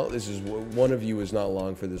 Well, this is one of you is not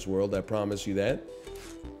long for this world. I promise you that.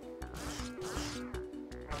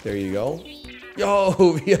 There you go.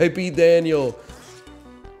 Yo, VIP Daniel.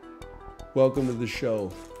 Welcome to the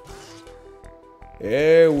show.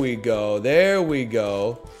 There we go. There we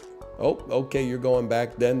go. Oh, okay, you're going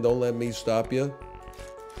back then. Don't let me stop you.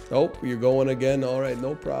 Oh, you're going again. All right,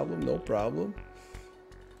 no problem, no problem.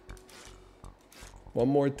 One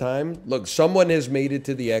more time. Look, someone has made it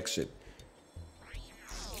to the exit.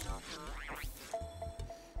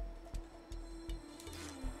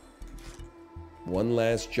 One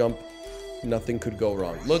last jump. Nothing could go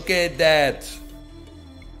wrong. Look at that.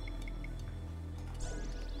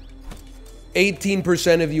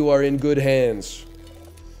 18% of you are in good hands.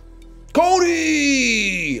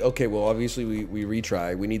 Cody! Okay, well, obviously we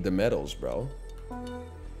retry. We need the medals, bro.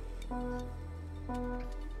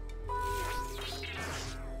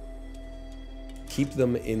 Keep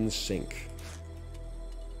them in sync.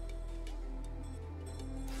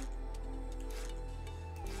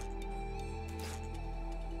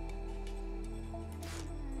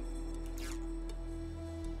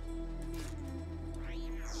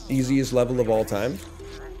 Easiest level of all time.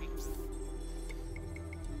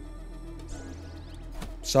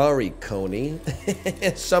 Sorry, Coney.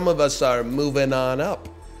 Some of us are moving on up.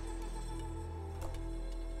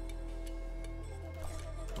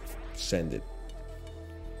 Send it.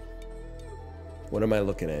 What am I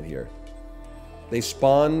looking at here? They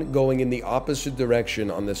spawn going in the opposite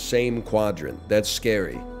direction on the same quadrant. That's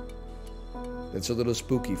scary. That's a little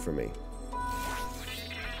spooky for me.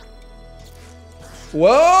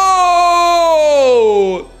 Whoa!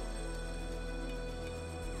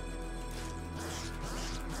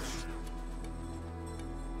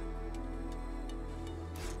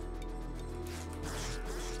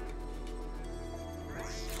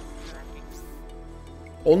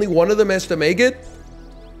 Only one of them has to make it?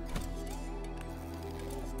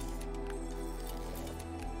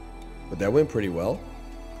 But that went pretty well.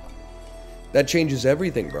 That changes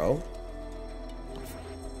everything, bro.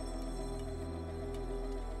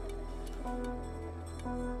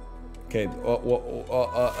 Okay,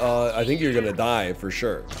 I think you're gonna die for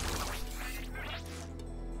sure.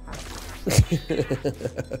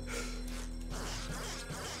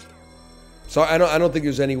 So I don't think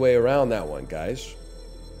there's any way around that one, guys.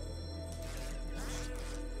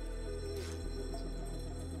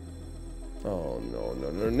 Oh no.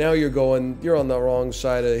 Now you're on the wrong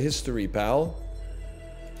side of history, pal.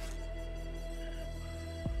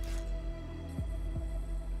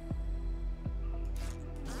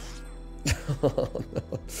 Oh,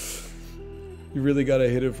 no. You really gotta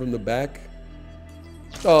hit it from the back?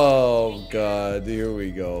 Oh god, here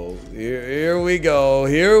we go. Here we go.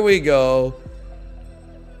 Here we go.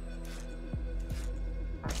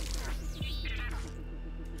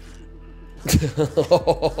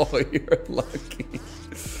 Oh, you're lucky.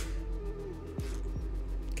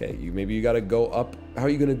 Okay, maybe you gotta go up. How are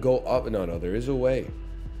you gonna go up? No, there is a way.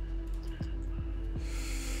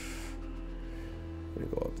 I'm gonna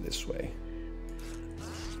go up this way.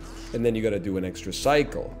 And then you gotta do an extra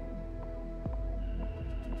cycle.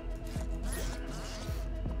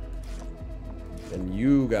 And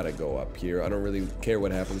you gotta go up here. I don't really care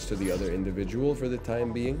what happens to the other individual for the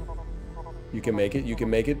time being. You can make it, you can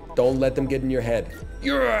make it. Don't let them get in your head.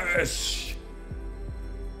 Yes!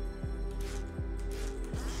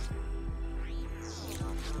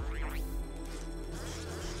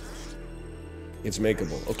 It's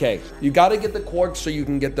makeable. Okay, you gotta get the quarks so you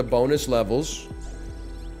can get the bonus levels.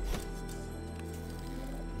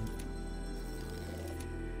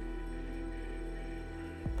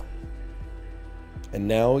 And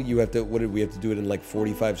now you have to, what did we have to do it in like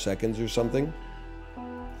 45 seconds or something?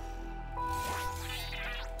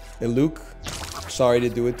 Hey, Luke, sorry to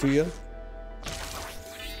do it to you.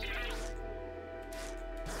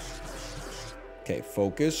 Okay,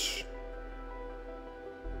 focus.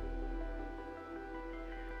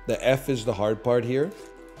 The F is the hard part here.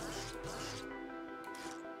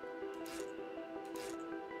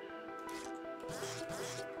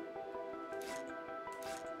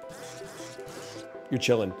 You're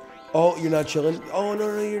chilling. Oh, you're not chilling. Oh,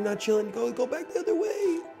 no, no, you're not chilling. Go back the other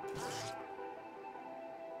way.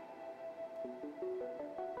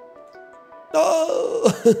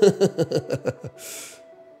 Oh!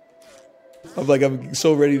 I'm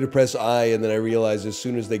so ready to press I, and then I realize as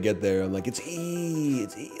soon as they get there, I'm like, it's E.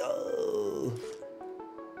 It's E. Oh.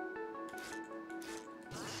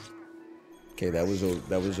 Okay, that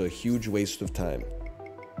was a huge waste of time.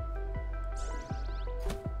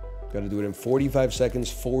 Got to do it in 45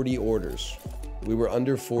 seconds, 40 orders. We were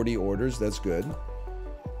under 40 orders. That's good.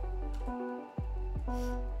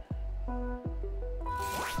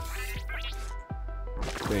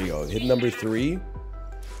 There you go. Hit number 3.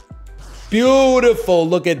 Beautiful.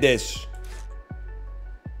 Look at this.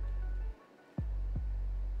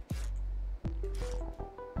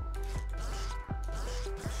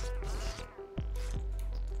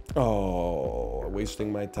 Oh,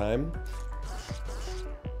 wasting my time.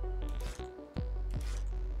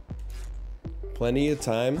 Plenty of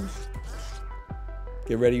time.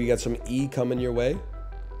 Get ready, we got some E coming your way.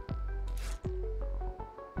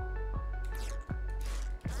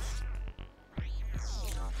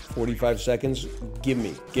 "45 seconds, give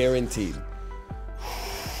me, guaranteed."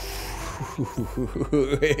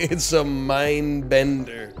 It's a mind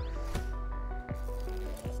bender.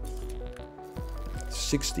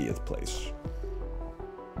 60th place.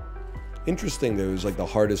 Interesting that it was like the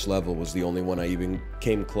hardest level was the only one I even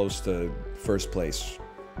came close to first place.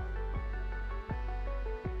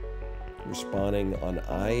 We're spawning on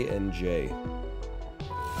I and J.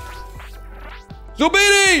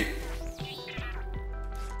 Zubini!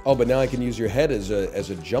 Oh, but now I can use your head as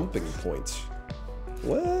a jumping point.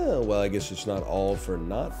 Well, I guess it's not all for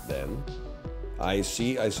naught then. I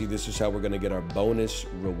see. This is how we're gonna get our bonus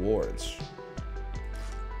rewards.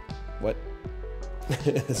 What?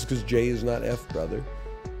 That's because J is not F, brother.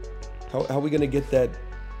 How are we gonna get that?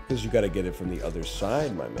 Because you gotta get it from the other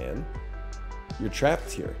side, my man. You're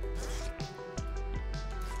trapped here.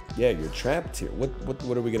 Yeah, you're trapped here.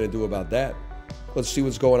 What are we gonna do about that? Let's see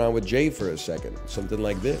what's going on with J for a second. Something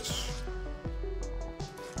like this.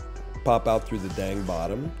 Pop out through the dang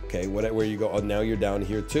bottom. Okay, where you go? Oh, now you're down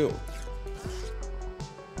here too.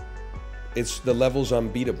 It's the level's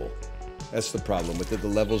unbeatable. That's the problem with it. The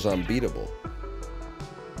level's unbeatable.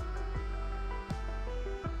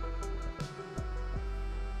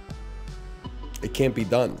 It can't be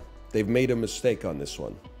done. They've made a mistake on this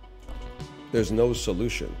one. There's no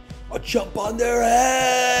solution. A jump on their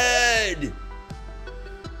head!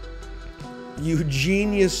 You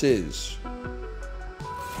geniuses.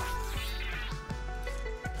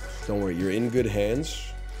 Don't worry, you're in good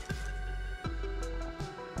hands.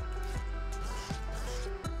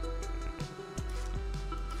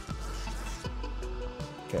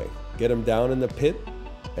 Okay, get them down in the pit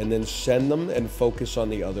and then send them and focus on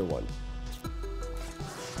the other one.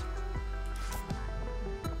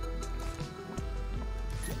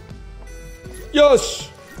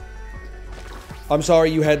 Yes! I'm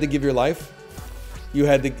sorry you had to give your life. You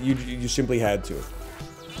had to, you simply had to.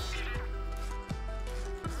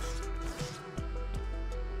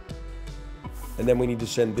 And then we need to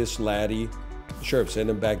send this laddie. Sure, send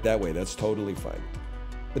him back that way. That's totally fine.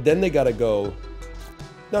 But then they gotta go.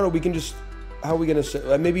 No, we can just, how are we gonna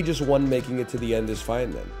say, maybe just one making it to the end is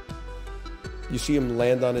fine then. You see him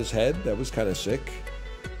land on his head? That was kind of sick.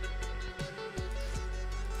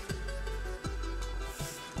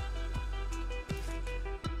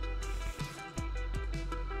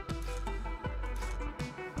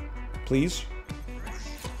 Please?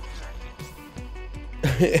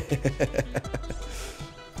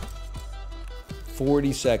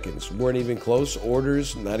 40 seconds. Weren't even close.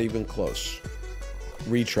 Orders, not even close.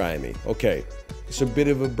 Retry me. Okay. It's a bit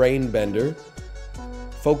of a brain bender.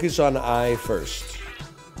 Focus on I first.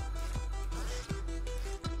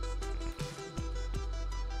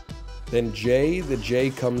 Then J. The J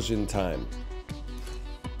comes in time.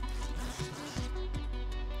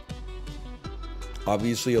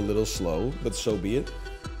 Obviously a little slow, but so be it.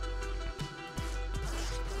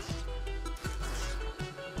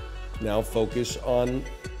 Now focus on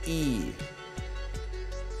E.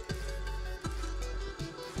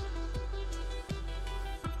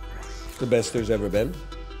 The best there's ever been.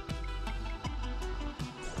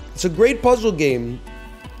 It's a great puzzle game.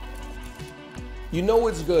 You know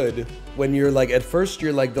it's good when you're like, at first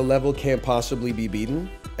you're like, the level can't possibly be beaten.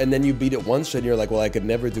 And then you beat it once and you're like, well, I could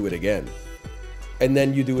never do it again. And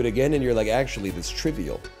then you do it again and you're like, actually, that's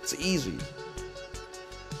trivial. It's easy.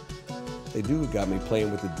 They do got me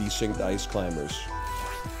playing with the desynced ice climbers.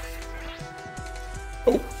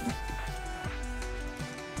 Oh.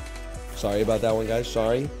 Sorry about that one, guys.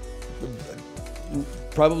 Sorry.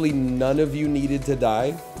 Probably none of you needed to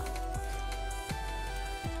die.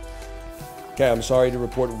 Okay, I'm sorry to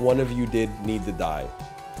report one of you did need to die.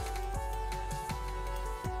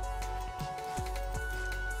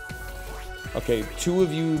 Okay, 2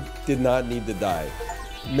 of you did not need to die.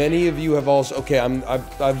 Many of you have also... Okay,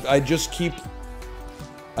 I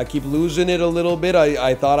keep losing it a little bit.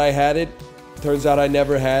 I thought I had it. Turns out I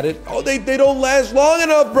never had it. Oh, they don't last long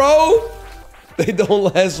enough, bro! They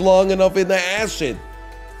don't last long enough in the acid.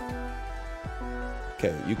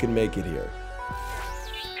 Okay, you can make it here.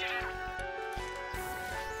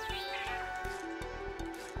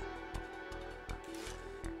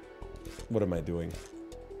 What am I doing?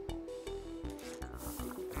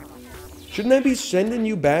 Shouldn't I be sending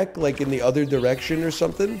you back, like, in the other direction or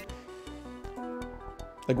something?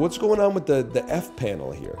 Like, what's going on with the F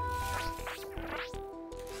panel here?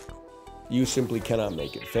 You simply cannot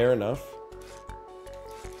make it. Fair enough.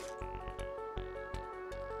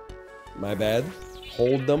 My bad.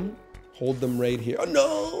 Hold them. Hold them right here. Oh,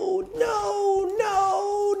 no! No!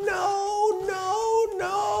 No! No! No!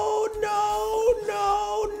 No!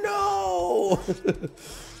 No! No!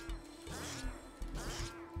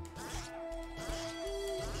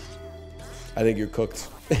 I think you're cooked.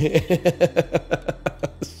 Sorry.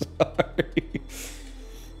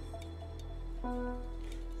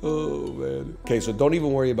 Oh, man. Okay, so don't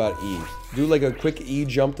even worry about E. Do like a quick E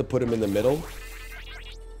jump to put him in the middle.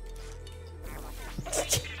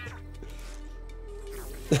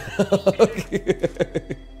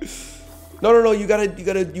 Okay. No. You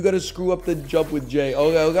gotta screw up the jump with J.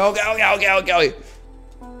 Okay.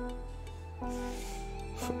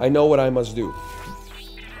 I know what I must do.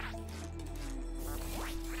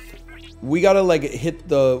 We gotta like hit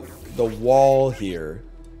the wall here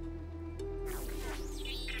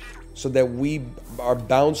so that we are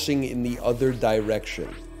bouncing in the other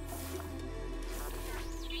direction.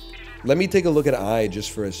 Let me take a look at I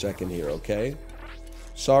just for a second here, okay?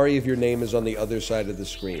 Sorry if your name is on the other side of the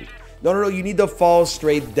screen. No, you need to fall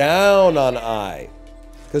straight down on I,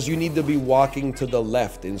 because you need to be walking to the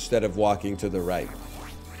left instead of walking to the right.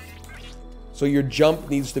 So your jump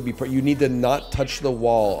needs to be, you need to not touch the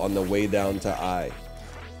wall on the way down to I.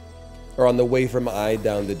 Or on the way from I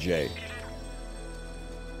down to J.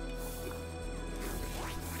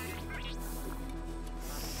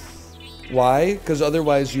 Why? Because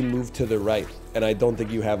otherwise you move to the right. And I don't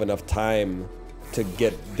think you have enough time to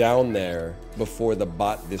get down there before the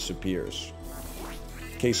bot disappears.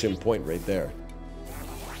 Case in point right there.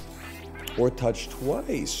 Or touch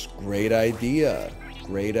twice. Great idea.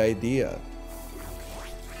 Great idea.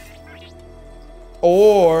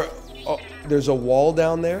 Or, oh, there's a wall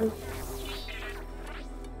down there.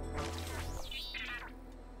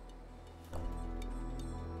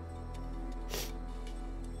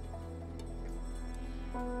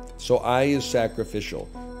 So I is sacrificial.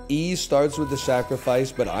 E starts with the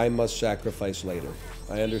sacrifice, but I must sacrifice later.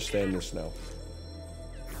 I understand this now.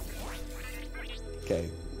 Okay,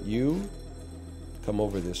 you come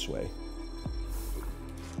over this way.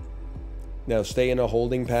 Now stay in a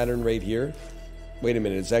holding pattern right here. Wait a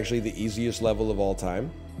minute, it's actually the easiest level of all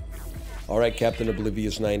time. All right, Captain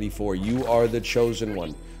Oblivious 94, you are the chosen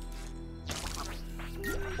one.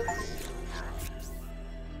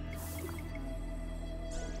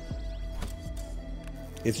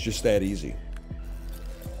 It's just that easy.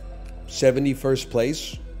 71st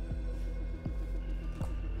place.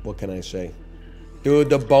 What can I say?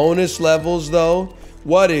 Dude, the bonus levels though?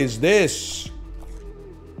 What is this?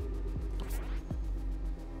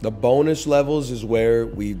 The bonus levels is where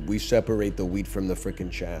we separate the wheat from the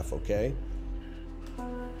frickin' chaff, okay?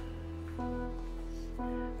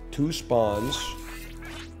 2 spawns.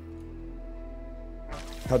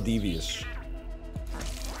 How devious.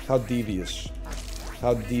 How devious.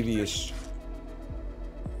 How devious.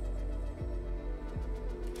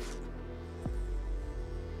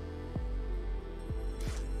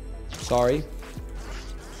 Sorry.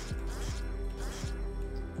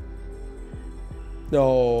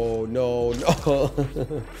 No.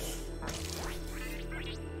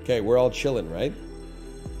 Okay, we're all chilling, right?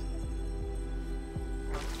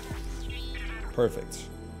 Perfect.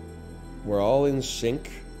 We're all in sync.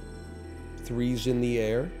 3's in the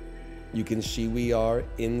air. You can see we are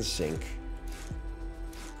in sync.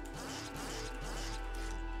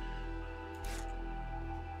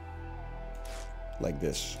 like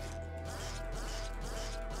this.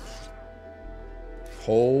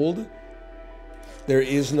 Hold. There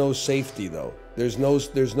is no safety though. There's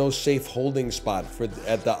no safe holding spot for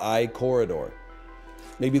at the I corridor.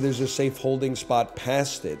 Maybe there's a safe holding spot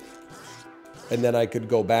past it, and then I could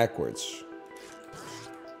go backwards.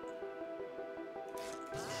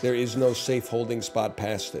 There is no safe holding spot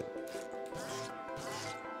past it.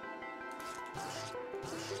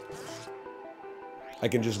 I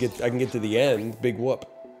can get to the end. Big whoop.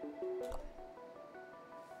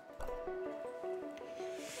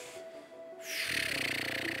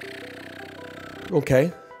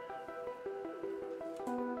 Okay.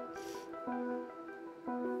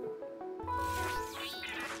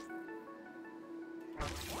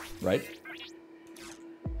 Right?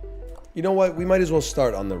 You know what? We might as well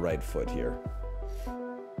start on the right foot here.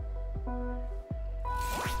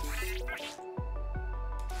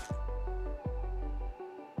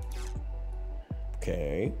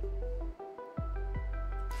 Okay.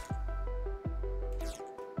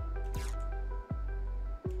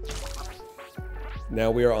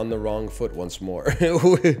 Now we are on the wrong foot once more.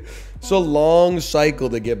 It's a long cycle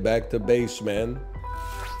to get back to base, man.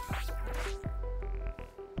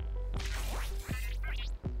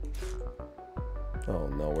 Oh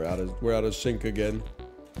no, we're out of sync again.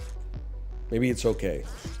 Maybe it's okay.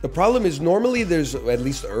 The problem is normally there's, at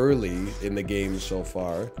least early in the game so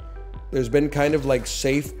far, there's been kind of like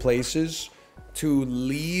safe places to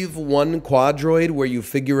leave one quadroid where you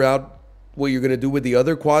figure out what you're gonna do with the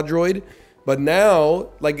other quadroid. But now,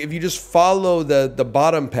 like if you just follow the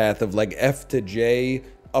bottom path of like F to J,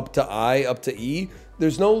 up to I, up to E,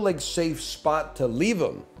 there's no like safe spot to leave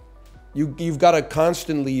them. You've got to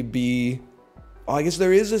constantly be... Oh, I guess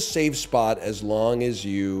there is a safe spot as long as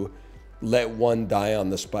you let one die on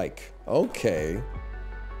the spike. Okay.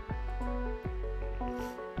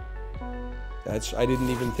 I didn't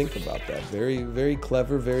even think about that. Very, very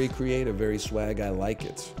clever, very creative, very swag. I like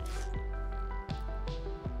it.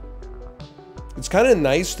 It's kind of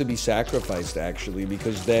nice to be sacrificed, actually,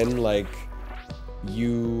 because then, like,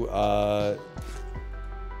 you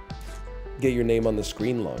get your name on the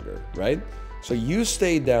screen longer, right? So you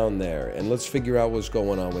stay down there, and let's figure out what's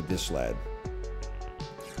going on with this lad.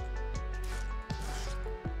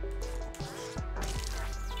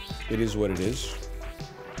 It is what it is.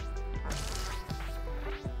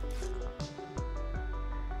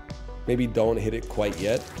 Maybe don't hit it quite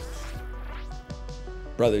yet.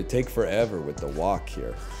 Brother, take forever with the walk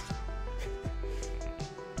here.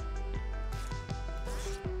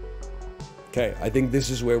 Okay, I think this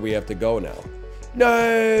is where we have to go now.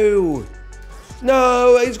 No!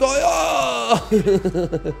 No, he's going...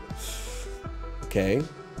 Oh! Okay.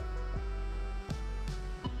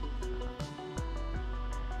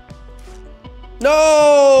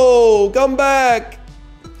 No! Come back!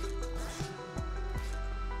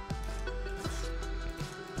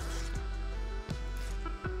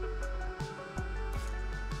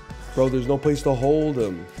 Bro, there's no place to hold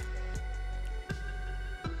him.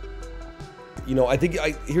 You know,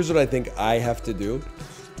 here's what I think I have to do.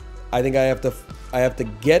 I think I have to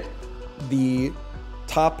get the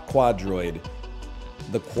top quadroid,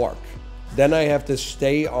 the Quark. Then I have to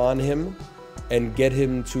stay on him and get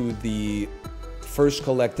him to the first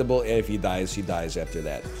collectible, and if he dies after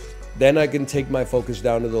that. Then I can take my focus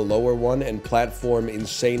down to the lower one and platform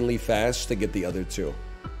insanely fast to get the other two.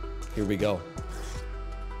 Here we go.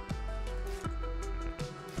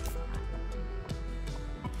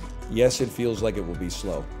 Yes, it feels like it will be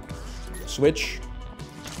slow. Switch.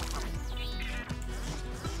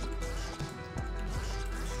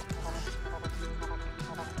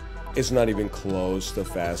 It's not even close to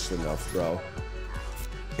fast enough, bro.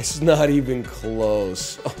 It's not even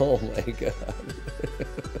close. Oh my god.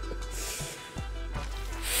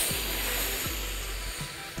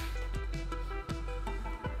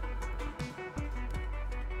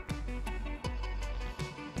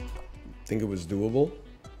 Think it was doable?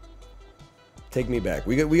 Take me back.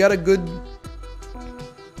 We got a good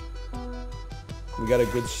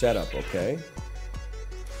setup, okay?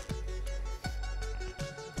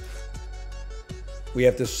 We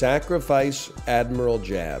have to sacrifice Admiral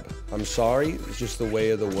Jab. I'm sorry, it's just the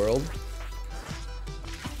way of the world.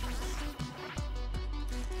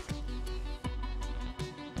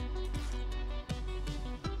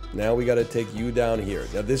 Now we got to take you down here.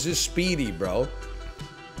 Now this is speedy, bro.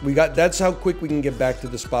 That's how quick we can get back to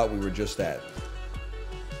the spot we were just at.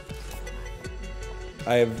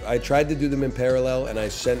 I tried to do them in parallel, and I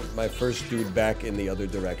sent my first dude back in the other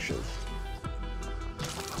direction.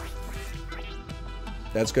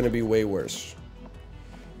 That's going to be way worse.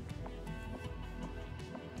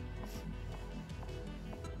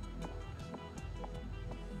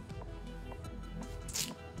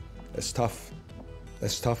 That's tough.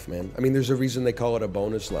 That's tough, man. I mean, there's a reason they call it a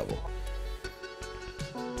bonus level.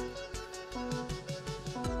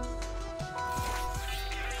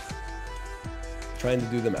 Trying to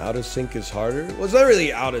do them out of sync is harder. Well, it's not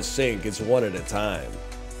really out of sync. It's one at a time.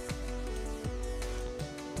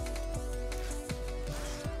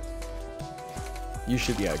 You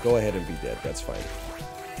should, yeah, go ahead and be dead. That's fine.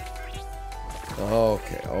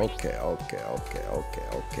 Okay, okay, okay, okay, okay,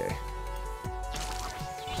 okay.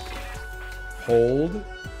 Hold.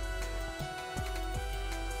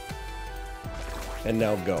 And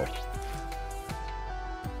now go.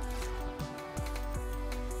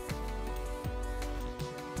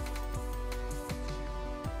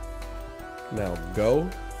 Now go.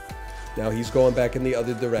 Now he's going back in the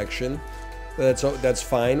other direction. That's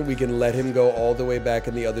fine. We can let him go all the way back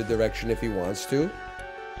in the other direction if he wants to.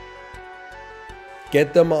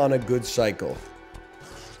 Get them on a good cycle.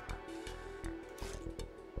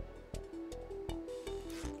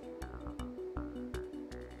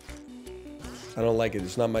 I don't like it.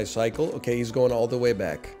 It's not my cycle. Okay, he's going all the way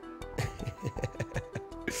back.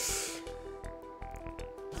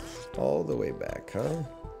 All the way back, huh?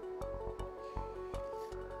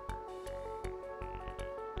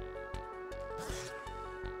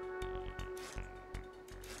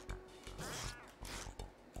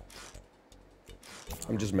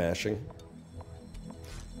 I'm just mashing.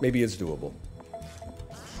 Maybe it's doable.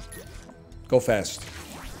 Go fast.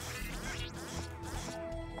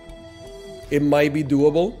 It might be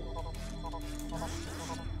doable.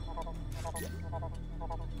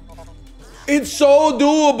 It's so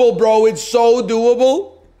doable, bro. It's so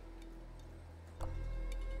doable.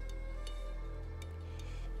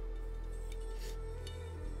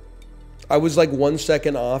 I was like 1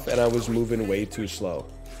 second off and I was moving way too slow.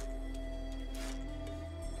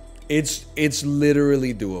 It's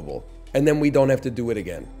literally doable. And then we don't have to do it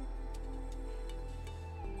again.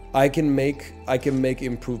 I can make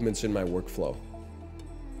improvements in my workflow.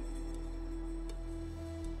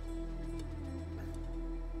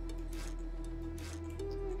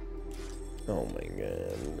 Oh my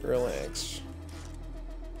god, relax.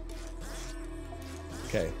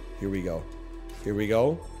 Okay, here we go. Here we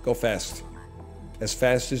go. Go fast. As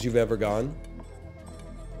fast as you've ever gone.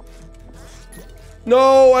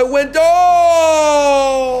 No, I went. Oh!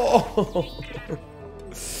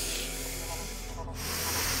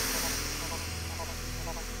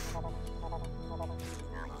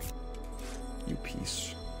 You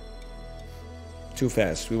piece. Too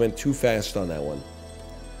fast. We went too fast on that one.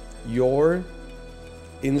 Your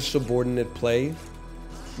insubordinate play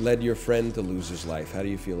led your friend to lose his life. How do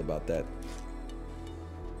you feel about that?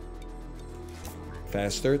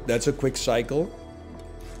 Faster. That's a quick cycle.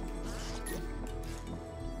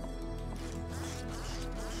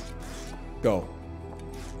 Go.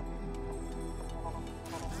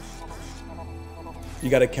 You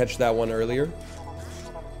got to catch that one earlier.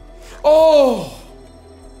 Oh!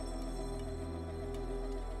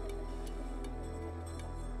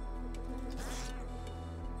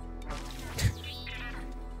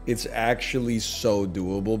 It's actually so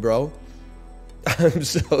doable, bro. I'm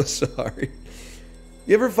so sorry.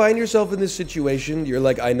 You ever find yourself in this situation? You're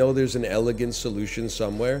like, I know there's an elegant solution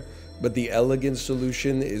somewhere, but the elegant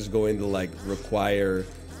solution is going to like require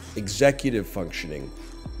executive functioning.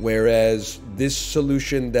 Whereas this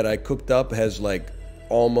solution that I cooked up has like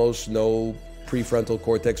almost no prefrontal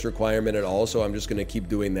cortex requirement at all. So I'm just going to keep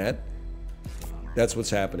doing that. That's what's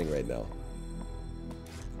happening right now.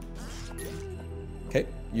 Okay.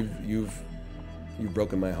 You've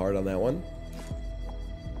broken my heart on that one.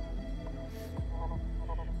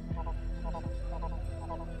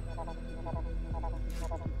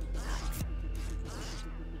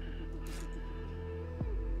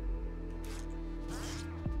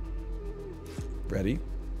 Ready,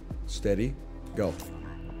 steady, go.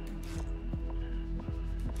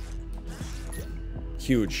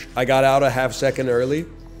 Huge. I got out a half second early.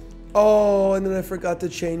 Oh, and then I forgot to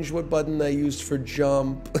change what button I used for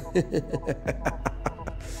jump.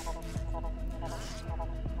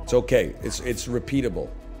 It's okay. It's repeatable.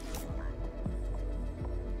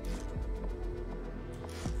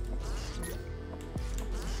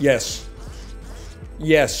 Yes.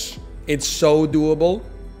 Yes. It's so doable.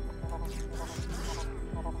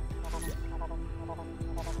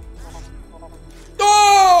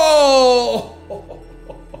 Oh!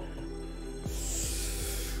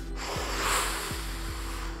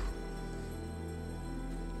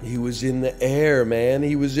 He was in the air, man.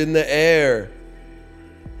 He was in the air.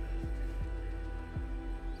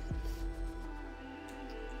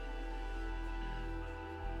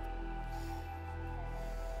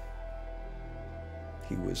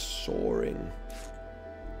 He is soaring.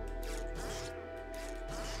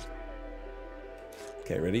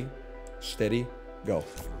 Okay, ready? Steady, go.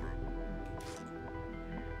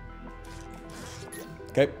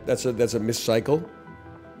 Okay, that's a missed cycle.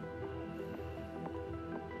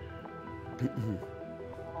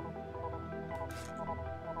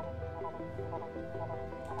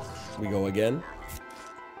 We go again.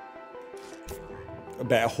 A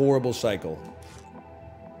bad, horrible cycle.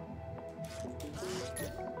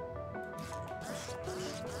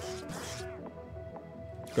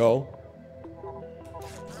 Go.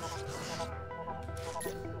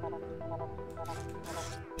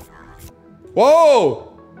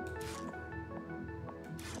 Whoa!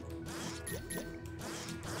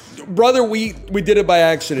 Brother, we did it by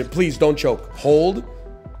accident. Please don't choke. Hold.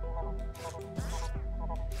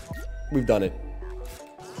 We've done it.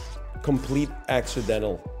 Complete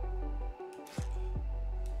accidental.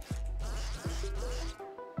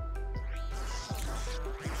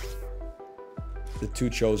 The two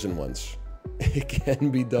chosen ones. It can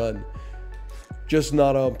be done. Just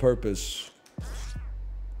not on purpose.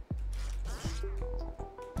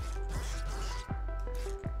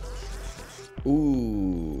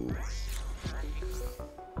 Ooh.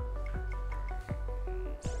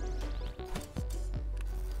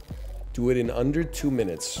 Do it in under 2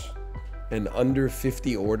 minutes and under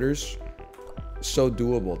 50 orders. So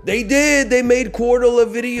doable. They did! They made Quadroids a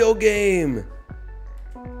video game!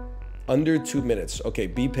 Under 2 minutes. Okay,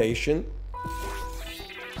 be patient.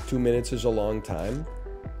 2 minutes is a long time.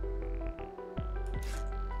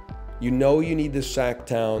 You know you need the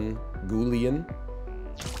Sacktown Ghoulian.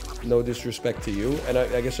 No disrespect to you. And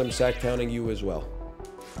I guess I'm Sacktowning you as well.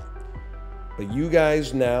 But you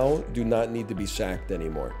guys now do not need to be sacked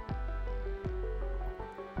anymore.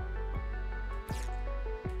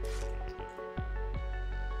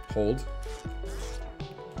 Hold.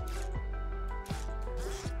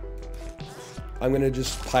 I'm gonna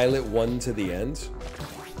just pilot one to the end,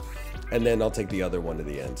 and then I'll take the other one to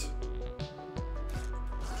the end.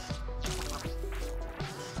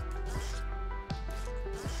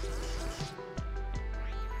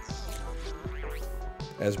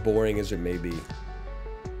 As boring as it may be.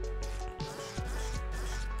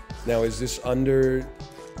 Now, is this under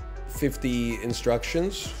 50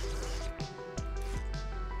 instructions?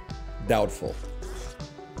 Doubtful.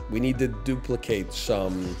 We need to duplicate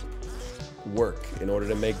some work in order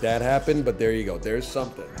to make that happen, but there you go. There's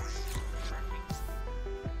something.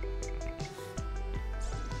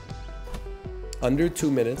 Under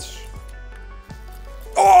 2 minutes.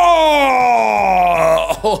 Oh!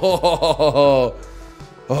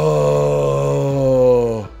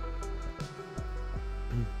 Oh!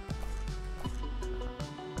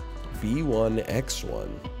 B1, X1.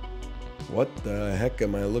 What the heck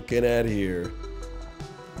am I looking at here?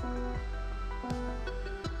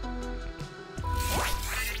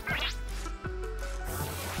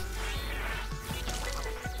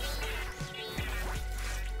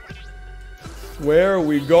 Where are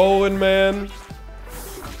we going, man?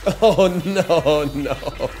 Oh, no, no.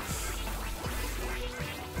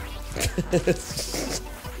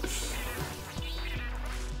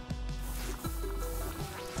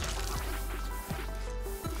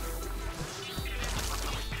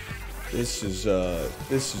 This is a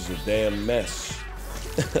damn mess.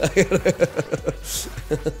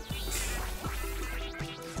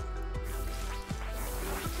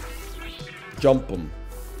 Jump them.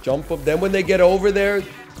 Jump them. Then when they get over there,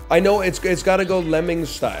 I know it's got to go lemming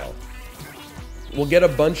style. We'll get a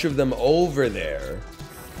bunch of them over there,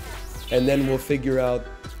 and then we'll figure out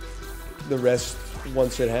the rest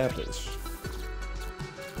once it happens.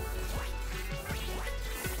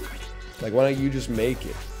 Like, why don't you just make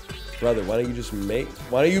it? Brother, why don't you just make...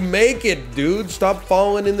 Why don't you make it, dude? Stop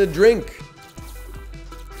falling in the drink.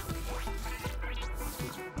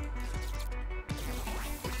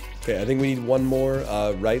 Okay, I think we need one more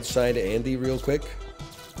right side Andy real quick.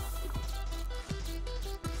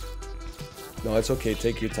 No, it's okay.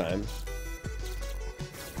 Take your time.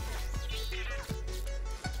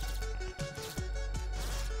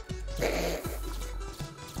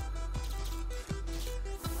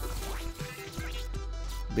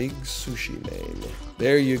 Big sushi man.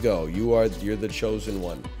 There you go. You're the chosen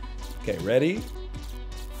one. Okay, ready?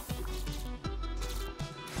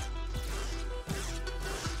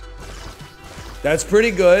 That's pretty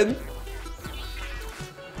good.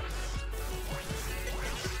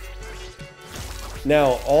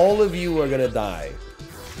 Now, all of you are gonna die,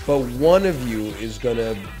 but one of you is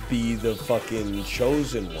gonna be the fucking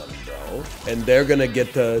chosen one, bro. And they're gonna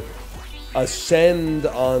get to ascend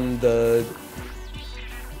on the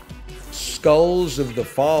skulls of the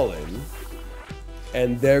fallen,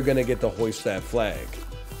 and they're gonna get to hoist that flag.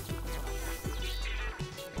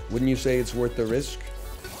 Wouldn't you say it's worth the risk?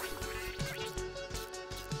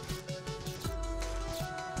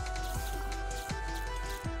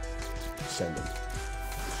 Send them.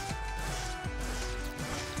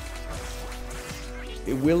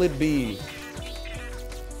 Will it be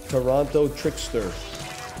Toronto Trickster?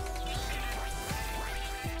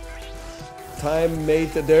 Time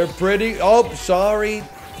mate, they're pretty. Oh, sorry.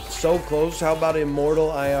 So close. How about Immortal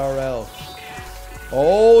IRL?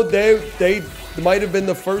 Oh, they might have been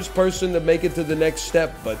the first person to make it to the next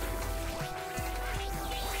step, but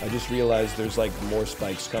I just realized there's like more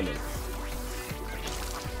spikes coming.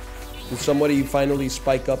 Did somebody finally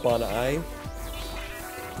spike up on I?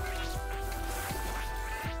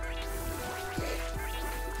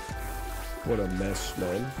 What a mess,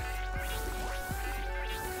 man.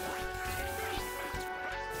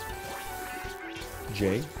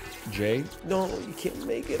 J? No, you can't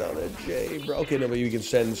make it on a J, bro. Okay, no, but you can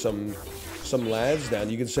send some lads down.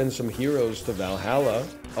 You can send some heroes to Valhalla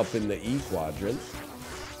up in the E quadrant.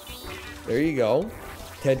 There you go.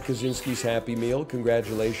 Ted Kaczynski's Happy Meal.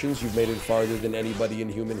 Congratulations. You've made it farther than anybody in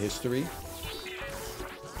human history.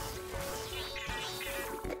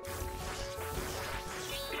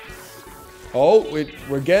 Oh,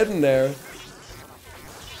 we're getting there.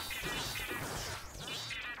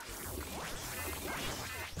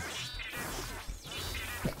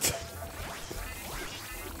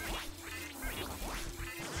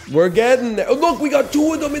 We're getting there. Oh, look, we got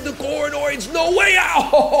two of them in the Quadroids. No way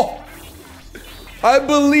out. I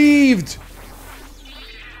believed.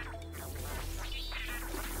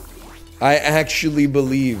 I actually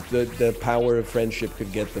believed that the power of friendship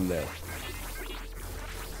could get them there.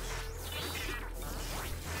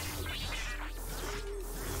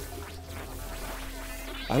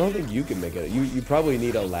 I don't think you can make it. You probably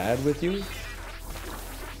need a lad with you.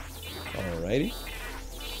 Alrighty.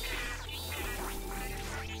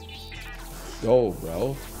 Go,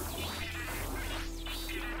 bro.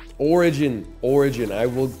 Origin. I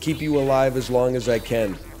will keep you alive as long as I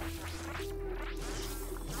can.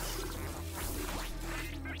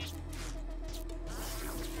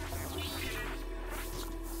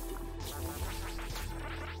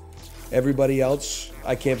 Everybody else,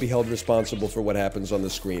 I can't be held responsible for what happens on the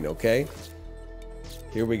screen, okay?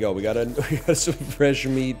 Here we go. We got some fresh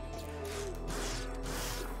meat.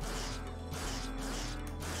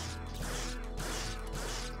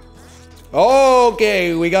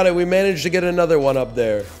 Okay, we got it. We managed to get another one up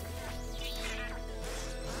there.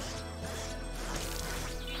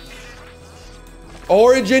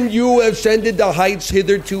 Origin, you have ascended the heights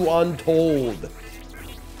hitherto untold.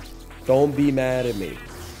 Don't be mad at me.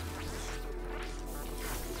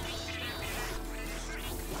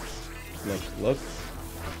 Look.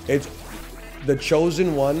 It's the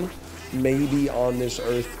chosen one may be on this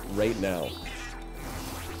earth right now.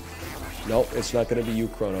 Nope, it's not going to be you,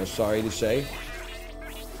 Chronos. Sorry to say.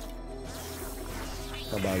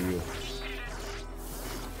 How about you?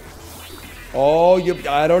 Oh,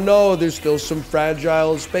 I don't know. There's still some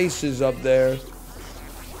fragile spaces up there.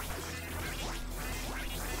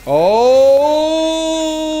 Oh!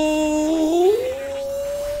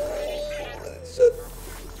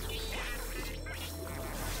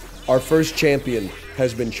 Our first champion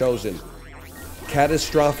has been chosen.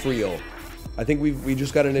 Catastrophial. I think we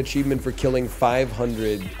just got an achievement for killing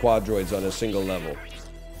 500 Quadroids on a single level.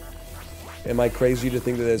 Am I crazy to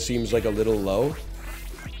think that that seems like a little low?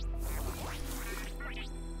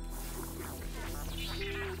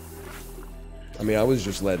 I mean, I was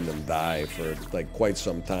just letting them die for like quite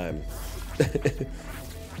some time.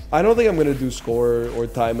 I don't think I'm gonna do score or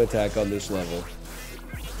time attack on this level.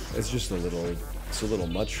 It's just a little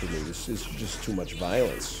much for me. This is just too much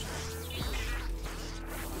violence.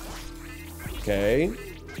 Okay.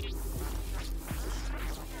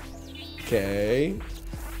 Okay.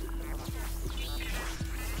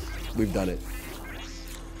 We've done it.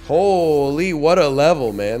 Holy, what a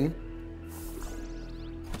level, man.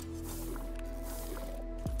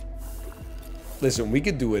 Listen, we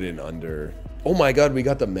could do it in under... Oh my god, we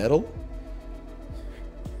got the medal?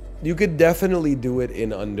 You could definitely do it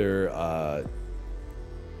in under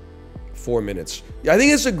 4 minutes. I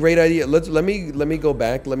think it's a great idea. Let me go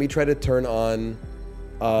back. Let me try to turn on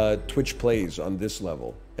Twitch plays on this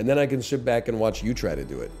level. And then I can sit back and watch you try to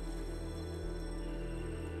do it.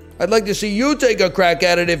 I'd like to see you take a crack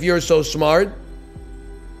at it if you're so smart.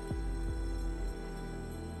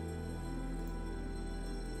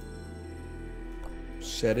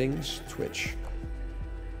 Settings, Twitch.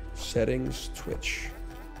 Settings, Twitch.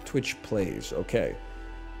 Twitch plays, okay.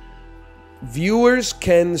 Viewers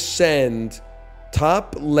can send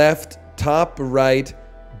top left, top right,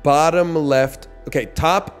 bottom left. Okay,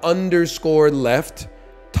 top underscore left,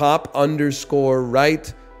 top underscore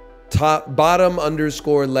right, top bottom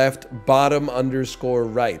underscore left, bottom underscore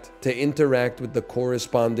right to interact with the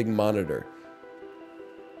corresponding monitor.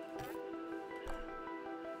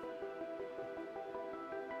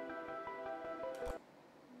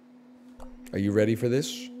 Are you ready for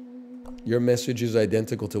this? Your message is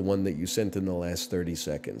identical to one that you sent in the last 30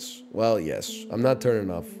 seconds. Well, yes. I'm not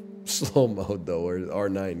turning off slow mode, though, or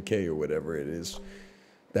R9K or whatever it is.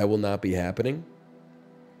 That will not be happening.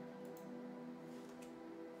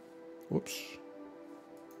 Whoops.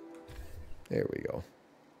 There we go.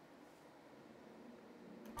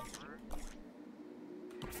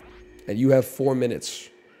 And you have 4 minutes.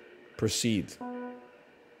 Proceed.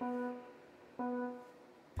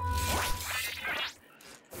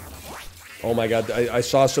 Oh my god, I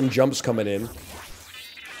saw some jumps coming in.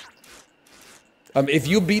 If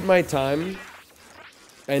you beat my time,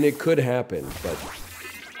 and it could happen, but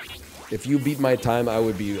if you beat my time, I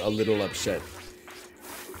would be a little upset.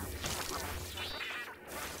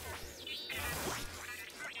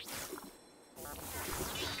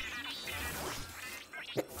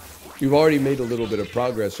 You've already made a little bit of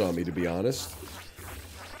progress on me, to be honest.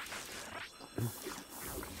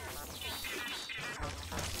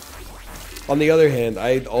 On the other hand,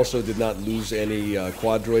 I also did not lose any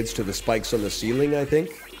quadroids to the spikes on the ceiling, I think.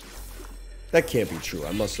 That can't be true.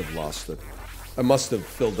 I must have lost it. I must have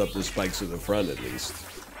filled up the spikes at the front, at least.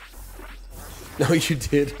 No, you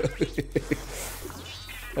did.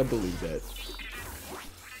 I believe that.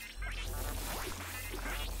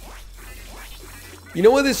 You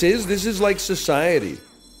know what this is? This is like society.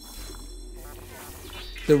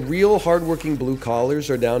 The real hardworking blue collars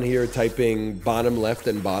are down here typing bottom left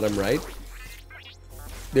and bottom right.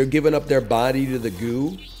 They're giving up their body to the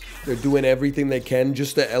goo. They're doing everything they can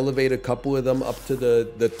just to elevate a couple of them up to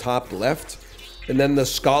the top left. And then the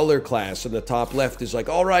scholar class in the top left is like,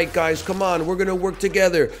 all right, guys, come on. We're going to work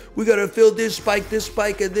together. We got to fill this spike,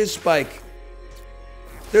 and this spike.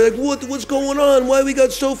 They're like, what's going on? Why we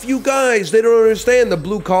got so few guys? They don't understand. The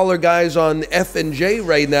blue collar guys on F and J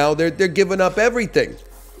right now, they're giving up everything.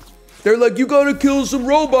 They're like, you got to kill some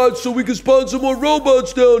robots so we can spawn some more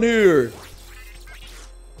robots down here.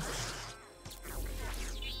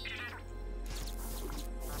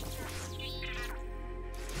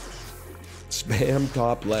 Spam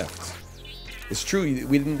top left. It's true.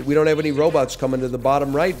 We don't have any robots coming to the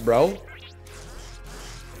bottom right, bro.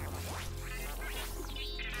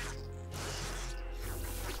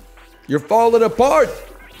 You're falling apart.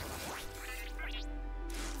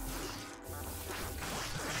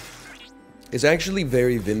 It's actually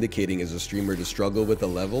very vindicating as a streamer to struggle with a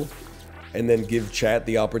level and then give chat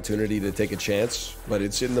the opportunity to take a chance, but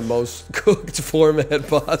it's in the most cooked format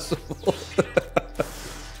possible.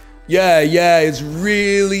 Yeah, it's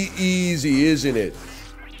really easy, isn't it?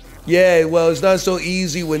 Yeah, well, it's not so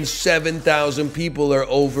easy when 7,000 people are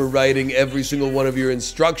overwriting every single one of your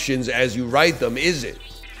instructions as you write them, is it?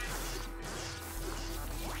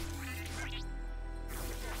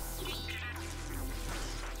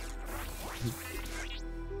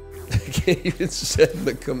 I can't even send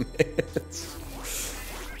the commands.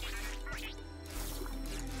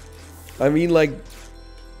 I mean, like,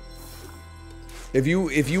 if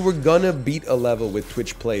you were gonna beat a level with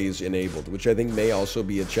Twitch Plays enabled, which I think may also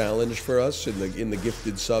be a challenge for us in the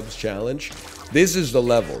gifted subs challenge, this is the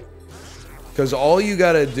level. Because all you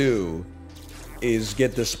gotta do is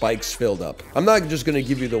get the spikes filled up. I'm not just gonna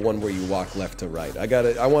give you the one where you walk left to right.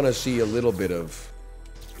 I wanna see a little bit of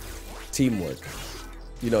teamwork.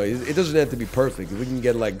 You know, it doesn't have to be perfect. If we can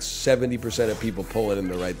get like 70% of people pulling in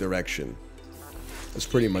the right direction, that's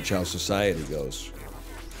pretty much how society goes.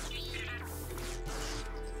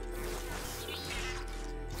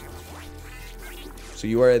 So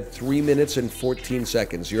you are at 3 minutes and 14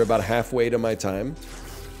 seconds. You're about halfway to my time.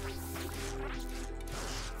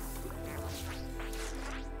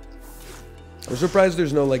 I'm surprised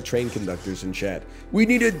there's no like train conductors in chat. We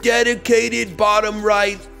need a dedicated bottom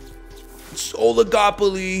right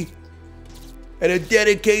oligopoly and a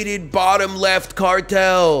dedicated bottom left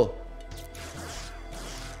cartel.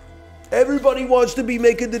 Everybody wants to be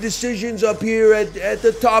making the decisions up here at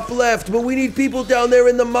the top left, but we need people down there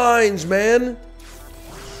in the mines, man.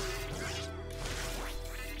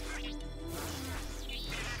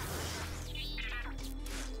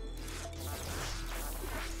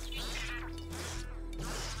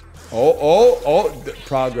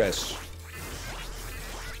 Progress.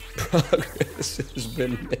 Progress has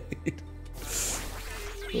been made.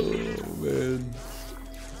 Oh, man.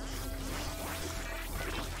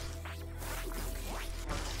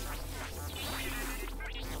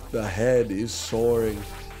 The head is soaring.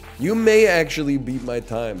 You may actually beat my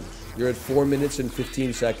time. You're at 4 minutes and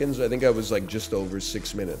 15 seconds. I think I was like just over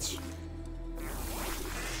 6 minutes.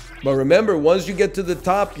 But remember, once you get to the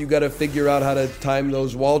top, you got to figure out how to time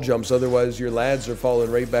those wall jumps. Otherwise, your lads are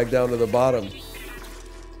falling right back down to the bottom.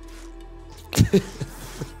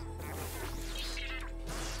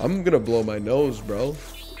 I'm going to blow my nose, bro.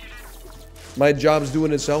 My job's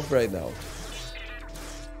doing itself right now.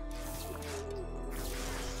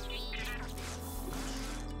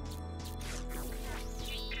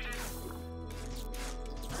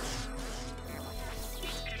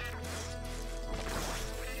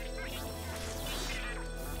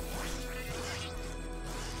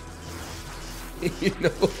 You know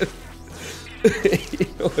what? You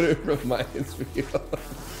know what it reminds me of?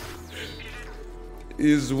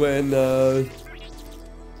 Is when Dan's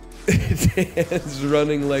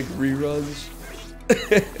running like reruns.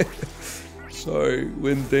 Sorry,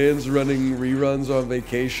 when Dan's running reruns on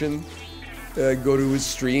vacation, I go to his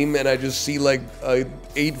stream and I just see like a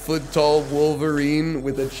 8-foot-tall Wolverine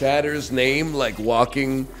with a Chatter's name like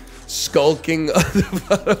walking, skulking on the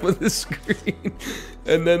bottom of the screen.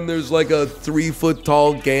 And then there's like a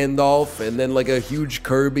 3-foot-tall Gandalf, and then like a huge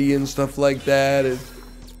Kirby and stuff like that, and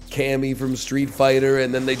Cammy from Street Fighter,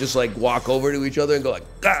 and then they just like walk over to each other and go like,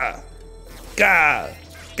 gah, gah,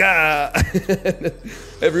 gah.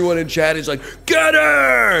 Everyone in chat is like, get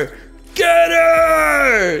her! Get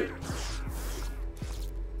her!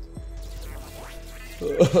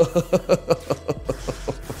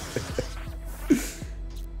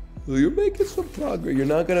 Well, you're making some progress. You're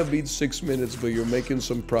not gonna beat 6 minutes, but you're making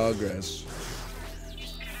some progress.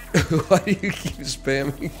 Why do you keep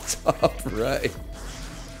spamming top right?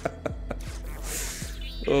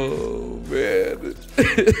 Oh man,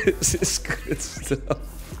 this is good stuff.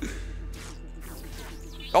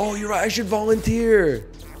 Oh, you're right. I should volunteer.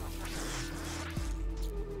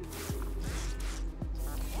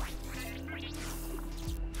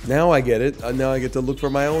 Now I get it. Now I get to look for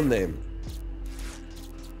my own name.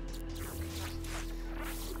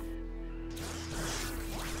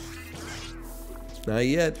 Not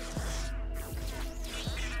yet.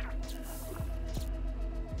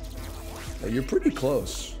 You're pretty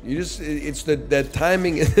close. You just, it's that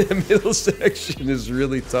timing in the middle section is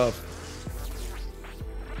really tough.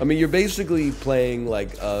 I mean, you're basically playing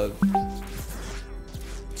like a,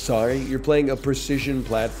 you're playing a precision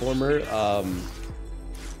platformer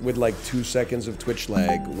with like 2 seconds of Twitch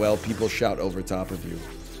lag while people shout over top of you.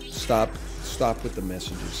 Stop with the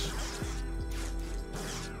messages.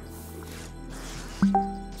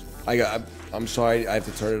 I'm sorry, I have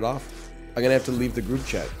to turn it off. I'm gonna have to leave the group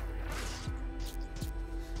chat.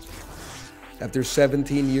 After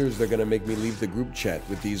 17 years, they're gonna make me leave the group chat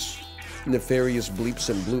with these nefarious bleeps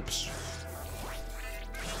and bloops.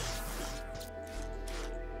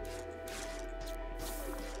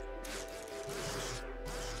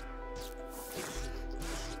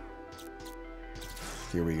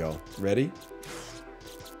 Here we go. Ready?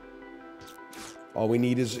 All we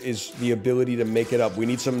need is the ability to make it up. We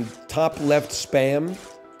need some top left spam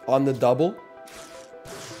on the double.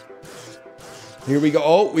 Here we go.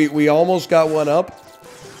 Oh, we almost got one up.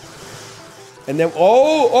 And then,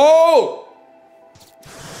 oh!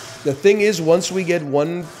 The thing is, once we get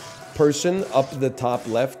one person up the top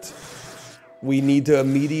left, we need to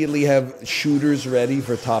immediately have shooters ready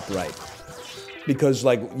for top right. Because,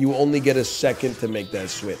 like, you only get a second to make that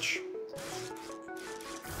switch.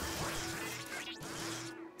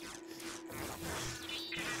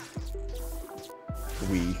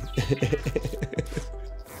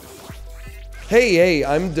 Hey,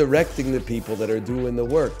 I'm directing the people that are doing the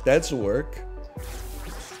work. That's work.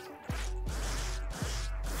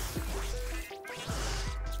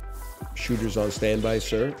 Shooters on standby,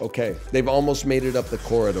 sir. Okay, they've almost made it up the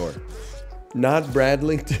corridor. Not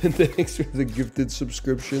Bradlington, thanks for the gifted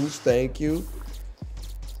subscriptions. Thank you.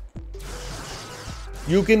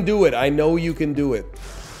 You can do it. I know you can do it.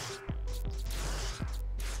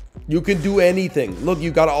 You can do anything. Look,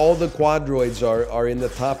 you got all the quadroids are in the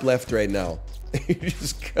top left right now. You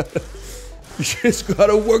just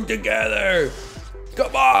gotta work together.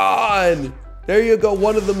 Come on. There you go.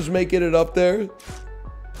 One of them's making it up there.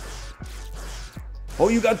 Oh,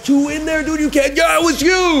 you got two in there, dude. You can't. Yeah, it was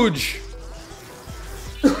huge.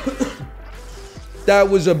 That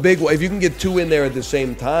was a big one. If you can get two in there at the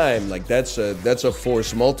same time, like that's a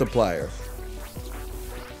force multiplier.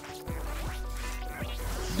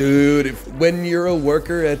 Dude, when you're a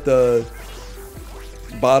worker at the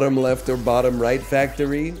bottom left or bottom right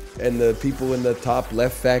factory, and the people in the top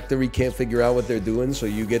left factory can't figure out what they're doing, so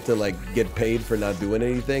you get to like get paid for not doing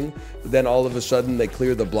anything. But then all of a sudden they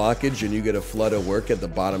clear the blockage and you get a flood of work at the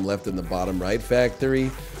bottom left and the bottom right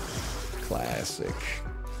factory. Classic.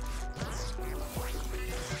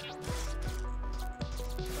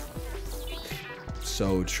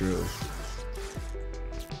 So true.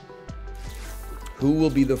 Who will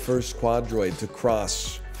be the first quadroid to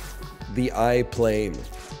cross the I-plane?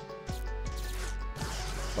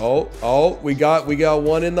 Oh, we got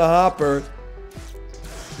one in the hopper.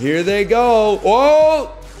 Here they go.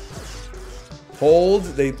 Oh! Hold.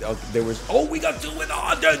 There was. Oh, we got two in the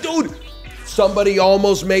hopper, dude. Somebody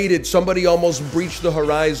almost made it. Somebody almost breached the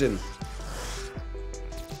horizon.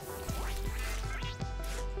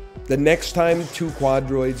 The next time two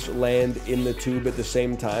quadroids land in the tube at the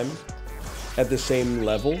same time, at the same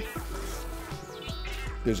level,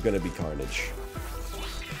 there's gonna be carnage.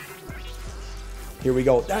 Here we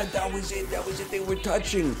go. That was it. That was it. They were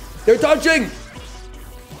touching. They're touching.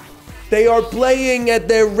 They are playing at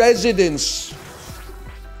their residence.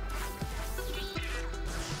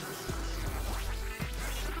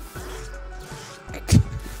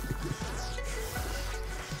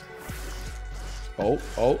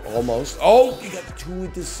 Oh, almost. Oh, you got two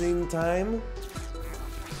at the same time.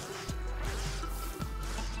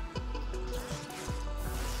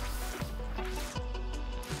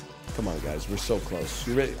 Come on, guys. We're so close.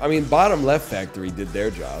 You ready? I mean, bottom left factory did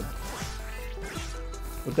their job.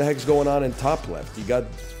 What the heck's going on in top left? You got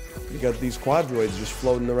these quadroids just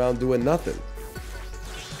floating around doing nothing.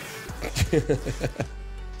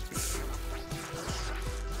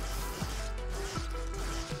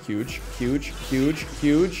 Huge, huge, huge,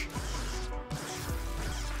 huge.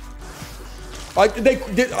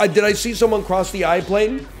 Did I see someone cross the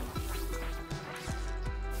I-plane?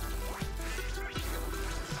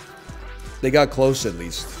 They got close at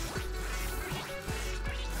least.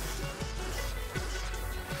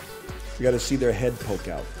 You gotta see their head poke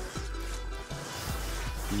out.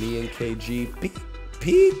 Me and KG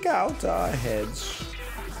peek out our heads.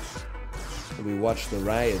 And we watch the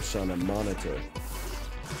riots on a monitor.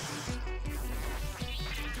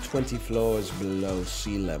 20 floors below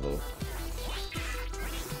sea level.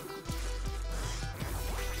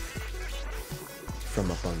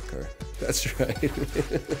 From a bunker. That's right.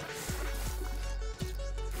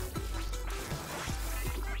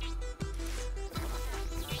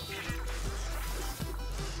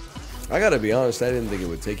 I gotta be honest, I didn't think it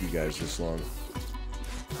would take you guys this long.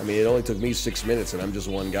 I mean, it only took me 6 minutes and I'm just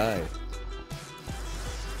one guy.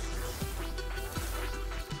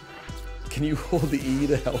 Can you hold the E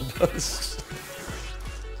to help us?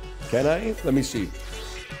 Can I? Let me see.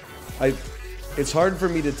 It's hard for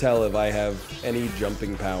me to tell if I have any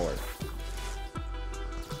jumping power.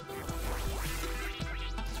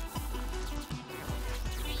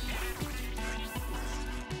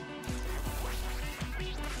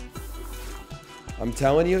 I'm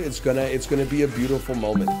telling you, it's gonna be a beautiful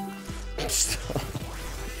moment.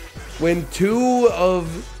 When two of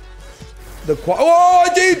the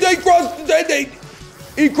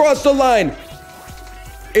he crossed the line.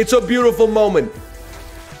 It's a beautiful moment.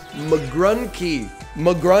 McGrunky,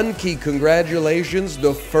 congratulations,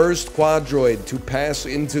 the first quadroid to pass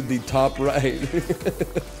into the top right.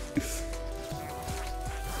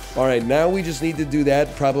 All right, now we just need to do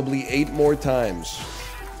that probably 8 more times.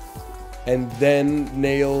 And then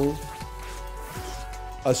nail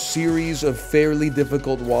a series of fairly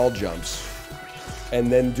difficult wall jumps.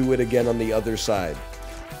 And then do it again on the other side.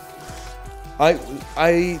 You're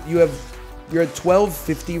at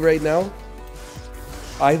 1250 right now.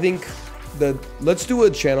 I think let's do a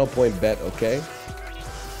channel point bet, okay?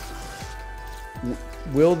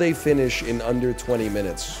 Will they finish in under 20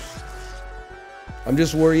 minutes? I'm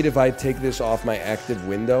just worried if I take this off my active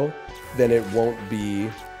window, then it won't be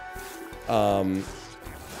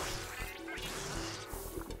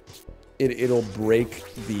it'll break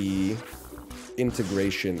the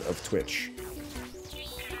integration of Twitch.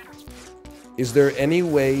 Is there any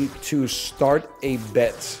way to start a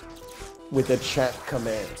bet with a chat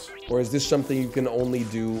command? Or is this something you can only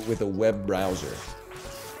do with a web browser?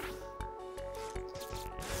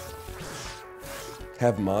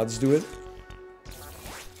 Have mods do it?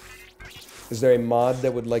 Is there a mod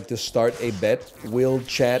that would like to start a bet? Will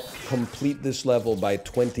chat complete this level by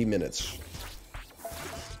 20 minutes?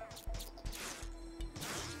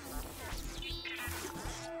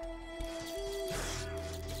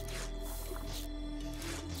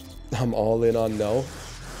 I'm all in on no.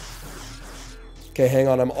 Okay, hang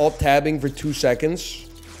on. I'm alt-tabbing for 2 seconds.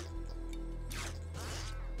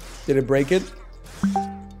 Did it break it?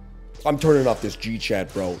 I'm turning off this G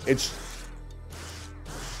chat, bro. It's...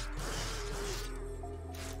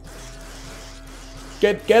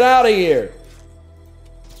 Get out of here.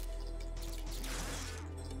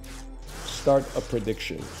 Start a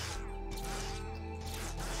prediction.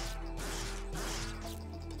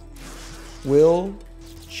 Will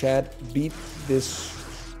chat beat this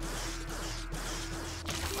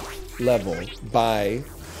level by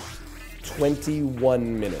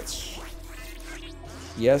 21 minutes?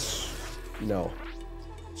 Yes, no.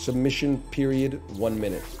 Submission period, 1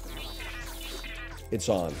 minute. It's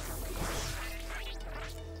on.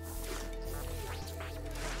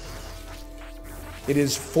 It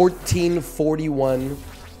is 14:41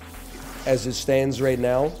 as it stands right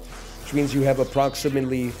now, which means you have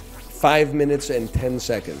approximately 5 minutes and 10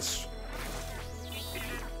 seconds.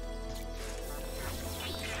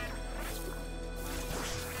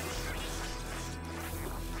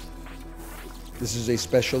 This is a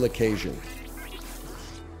special occasion.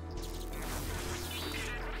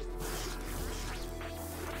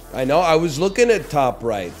 I know, I was looking at top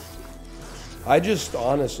right. I just,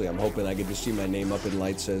 honestly, I'm hoping I get to see my name up in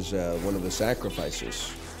lights as one of the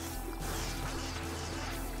sacrifices.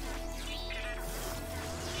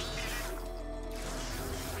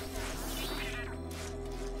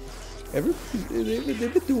 They've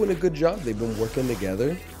been doing a good job. They've been working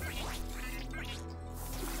together.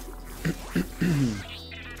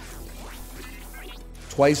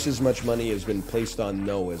 Twice as much money has been placed on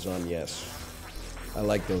no as on yes. I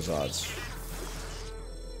like those odds.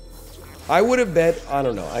 I would have bet, I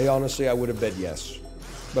don't know. I would have bet yes.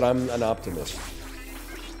 But I'm an optimist.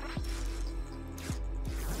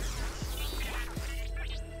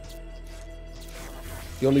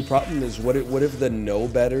 The only problem is what if the no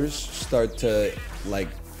bettors start to like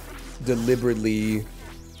deliberately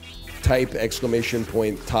type exclamation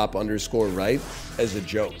point top underscore right as a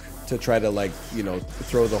joke to try to like, you know,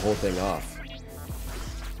 throw the whole thing off.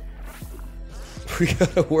 We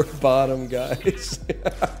gotta work bottom, guys.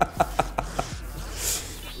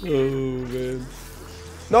 Oh, man.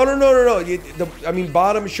 No. I mean,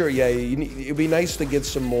 bottom, sure, yeah. It'd be nice to get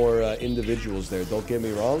some more individuals there, don't get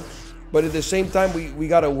me wrong. But at the same time, we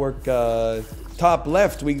got to work top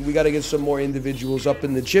left. We got to get some more individuals up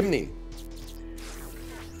in the chimney.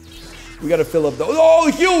 We got to fill up the...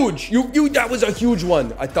 Oh, huge! That was a huge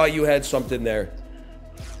one. I thought you had something there.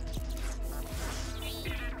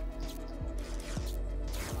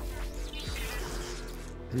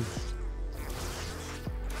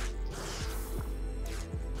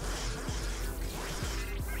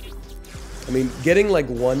 I mean, getting like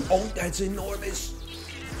one... Oh, that's enormous.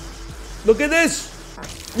 Look at this.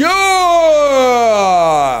 Yeah!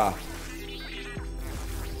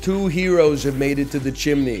 2 heroes have made it to the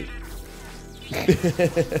chimney.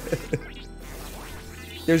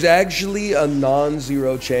 There's actually a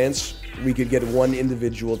non-zero chance we could get 1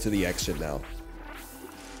 individual to the exit now.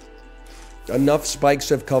 Enough spikes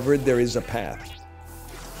have covered, there is a path.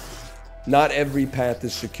 Not every path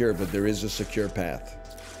is secure, but there is a secure path.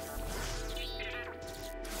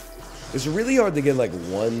 It's really hard to get like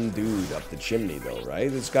 1 dude up the chimney though,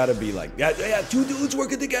 right? It's gotta be like, yeah, 2 dudes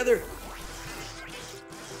working together.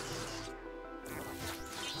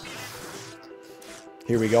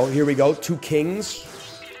 Here we go. 2 kings.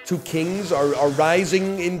 2 kings are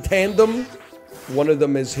rising in tandem. One of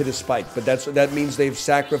them has hit a spike, but that means they've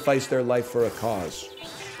sacrificed their life for a cause.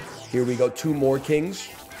 Here we go, 2 more kings.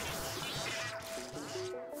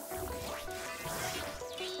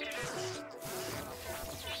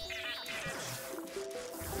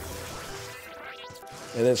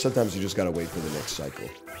 And then sometimes you just gotta wait for the next cycle.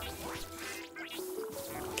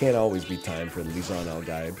 Can't always be time for Lisan Al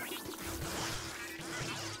Gaib.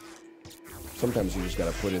 Sometimes you just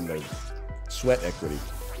gotta put in the sweat equity.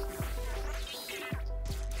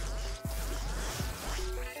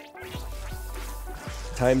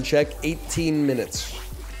 Time check, 18 minutes.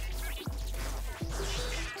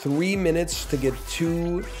 3 minutes to get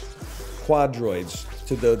 2 quadroids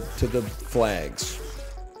to the flags.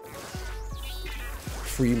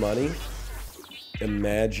 Free money.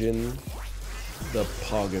 Imagine the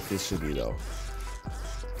pogaficity though.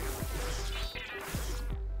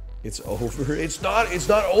 It's over. It's not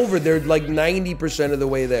over. They're like 90% of the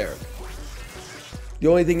way there. The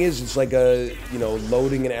only thing is it's like a, you know,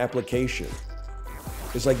 loading an application.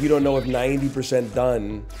 It's like you don't know if 90%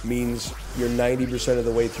 done means you're 90% of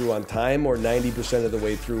the way through on time or 90% of the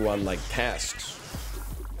way through on like tasks.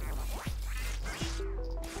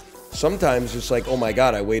 Sometimes it's like, oh my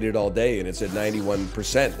God, I waited all day and it's at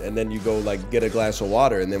 91%. And then you go like get a glass of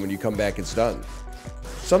water and then when you come back, it's done.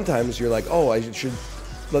 Sometimes you're like, oh, I should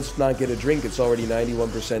let's not get a drink. It's already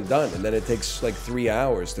 91% done. And then it takes like 3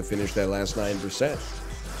 hours to finish that last 9%.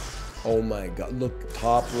 Oh my God. Look,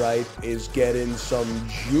 top right is getting some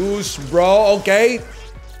juice, bro. Okay.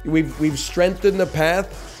 We've strengthened the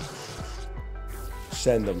path.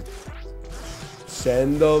 Send them.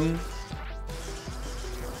 Send them.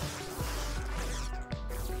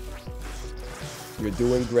 You're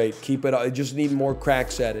doing great. Keep it up. I just need more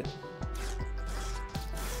cracks at it.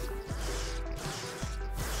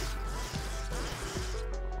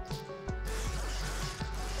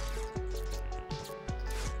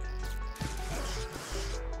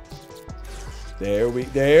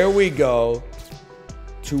 There we go.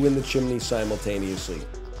 2 in the chimney simultaneously.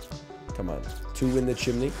 Come on. 2 in the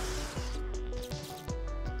chimney.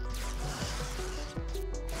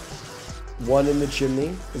 1 in the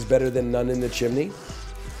chimney is better than none in the chimney.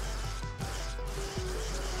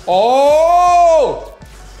 Oh!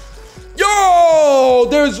 Yo!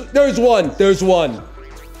 There's one. There's one.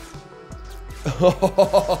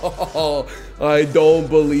 Oh, I don't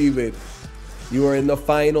believe it. You are in the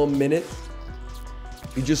final minute.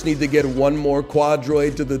 You just need to get one more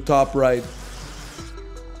quadroid to the top right.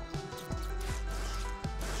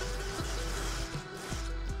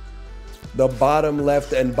 The bottom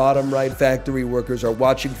left and bottom right factory workers are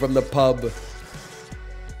watching from the pub.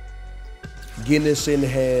 Guinness in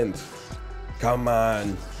hand. Come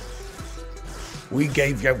on. We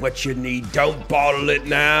gave you what you need. Don't bottle it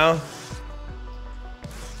now.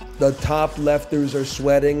 The top lefters are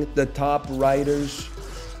sweating. The top righters.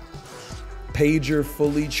 Pager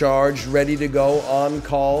fully charged, ready to go, on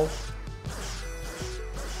call.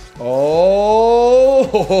 Oh,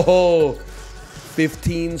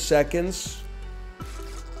 15 seconds.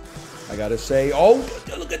 I gotta say, oh,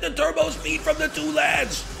 look at the turbo speed from the 2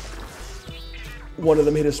 lads. One of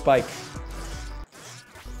them hit a spike.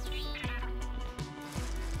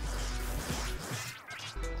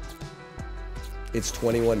 It's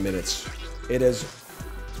 21 minutes. It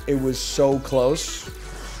was so close.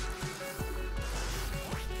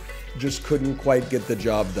 Just couldn't quite get the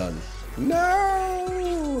job done.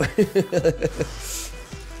 No!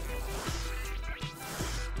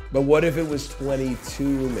 But what if it was 22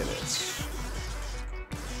 minutes?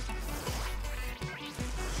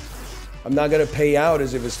 I'm not gonna pay out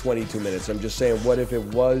as if it's 22 minutes. I'm just saying, what if it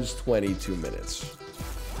was 22 minutes?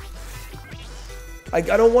 I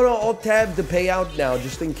don't want to alt-tab to pay out now,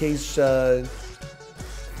 just in case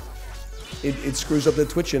it screws up the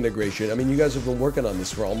Twitch integration. I mean, you guys have been working on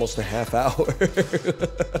this for almost a half hour.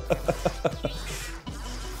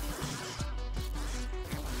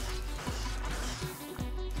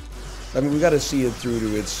 I mean, we got to see it through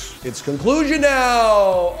to its conclusion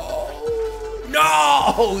now. Oh,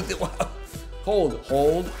 no! Hold.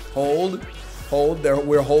 There,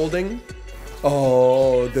 we're holding.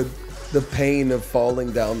 Oh, the pain of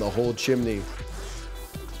falling down the whole chimney.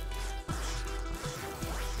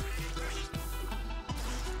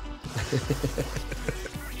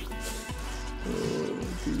 Oh,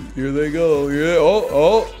 here they go. Yeah.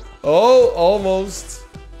 Oh, almost.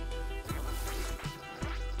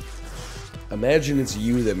 Imagine it's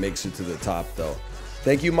you that makes it to the top, though.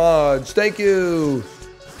 Thank you, mods. Thank you.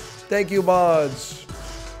 Thank you, mods.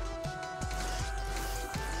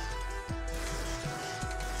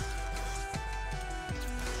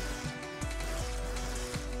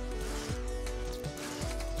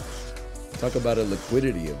 Talk about a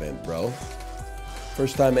liquidity event, bro.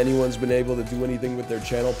 First time anyone's been able to do anything with their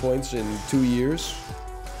channel points in 2 years.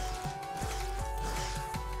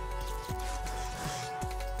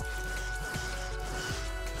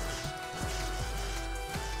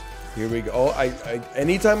 Here we go. Oh,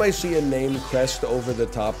 anytime I see a name crest over the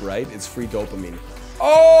top right, it's free dopamine.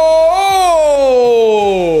 Oh!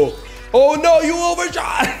 Oh no, you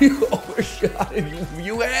overshot! You overshot it,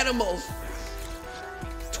 you animals!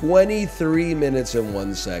 23 minutes and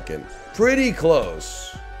 1 second. Pretty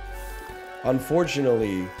close.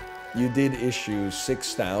 Unfortunately, you did issue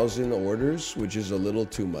 6,000 orders, which is a little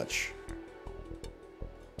too much.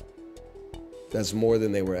 That's more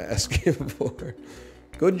than they were asking for.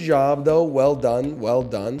 Good job, though. Well done. Well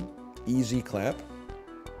done. Easy clap.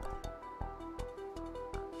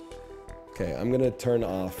 Okay, I'm going to turn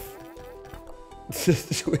off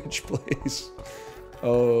the Twitch, please.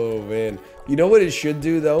 Oh, man. You know what it should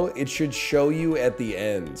do, though? It should show you at the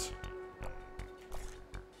end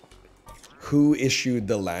who issued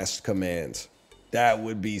the last command. That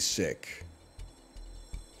would be sick.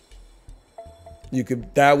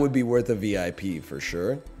 That would be worth a VIP for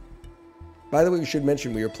sure. By the way, we should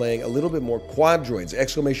mention we are playing a little bit more Quadroids,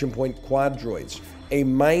 exclamation point Quadroids, a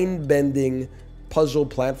mind-bending puzzle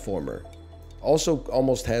platformer. Also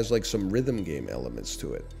almost has like some rhythm game elements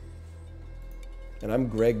to it. And I'm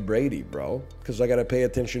Greg Brady, bro, because I got to pay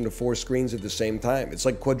attention to 4 screens at the same time. It's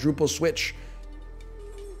like quadruple switch.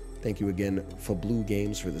 Thank you again for Blue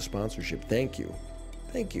Games for the sponsorship. Thank you.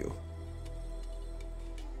 Thank you.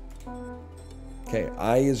 Okay,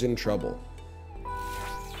 I is in trouble.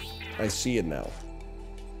 I see it now.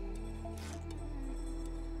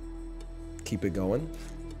 Keep it going.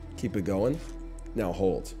 Keep it going. Now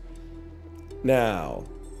hold. Now,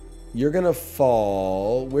 you're gonna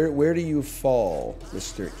fall. Where do you fall,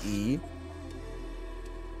 Mr. E?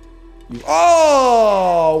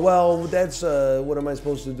 Oh, well, that's, what am I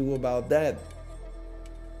supposed to do about that?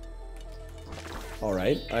 All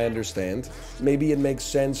right, I understand. Maybe it makes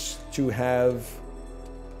sense to have...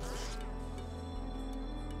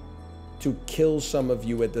 to kill some of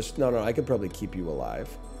you at this... No, I could probably keep you alive.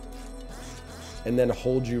 And then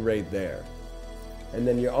hold you right there. And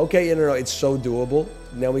then you're... Okay, no, it's so doable.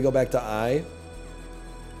 Now we go back to I.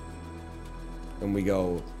 And we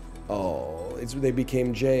go... Oh, they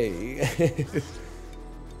became J.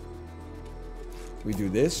 We do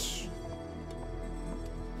this.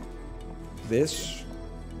 This.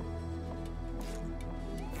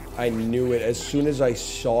 I knew it. As soon as I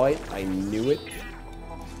saw it, I knew it.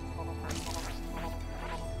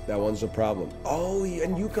 That one's a problem. Oh,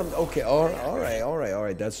 and you come... Okay, all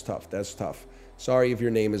right. That's tough. That's tough. Sorry if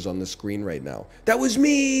your name is on the screen right now. That was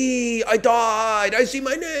me! I died! I see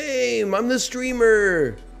my name! I'm the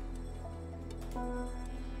streamer!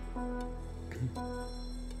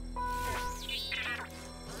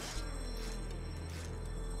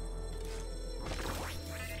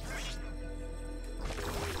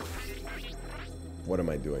 What am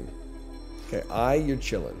I doing? Okay, you're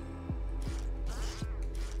chilling.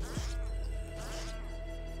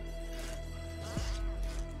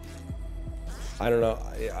 I don't know.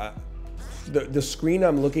 The screen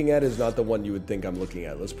I'm looking at is not the one you would think I'm looking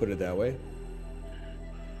at. Let's put it that way.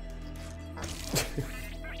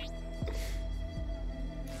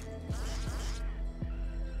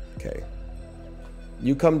 Okay.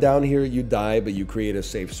 You come down here, you die, but you create a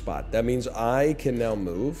safe spot. That means I can now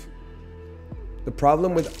move. The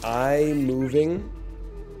problem with I moving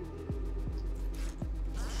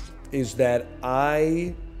is that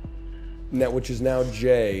which is now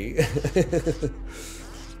J.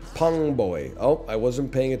 Pong boy. Oh, I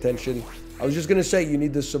wasn't paying attention. I was just going to say you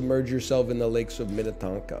need to submerge yourself in the lakes of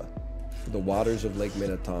Minnetonka. The waters of Lake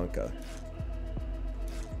Minnetonka.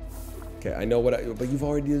 Okay, I know but you've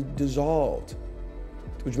already dissolved.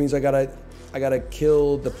 Which means I gotta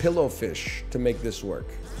kill the pillowfish to make this work.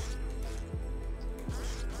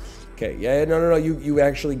 Okay, yeah, no, you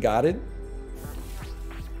actually got it.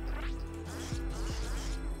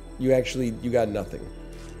 You got nothing.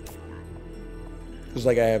 Because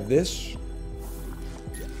like I have this.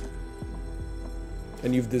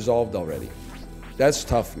 And you've dissolved already. That's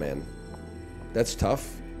tough, man. That's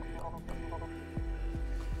tough.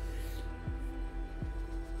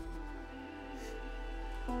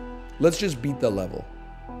 Let's just beat the level.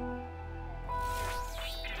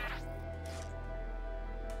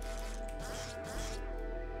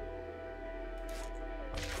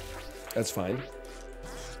 That's fine.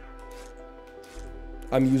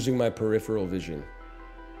 I'm using my peripheral vision.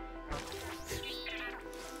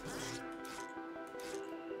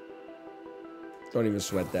 Don't even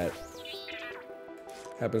sweat that.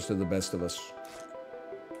 Happens to the best of us.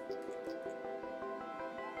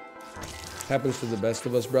 Happens to the best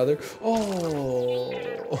of us, brother. Oh.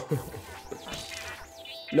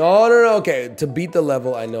 No, okay. To beat the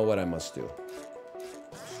level, I know what I must do.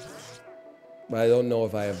 But I don't know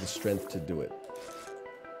if I have the strength to do it.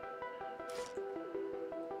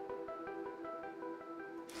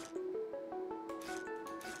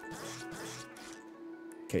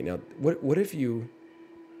 Okay, now, what if you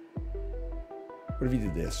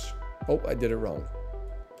did this? Oh, I did it wrong.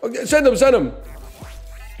 Okay, send him!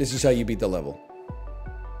 This is how you beat the level.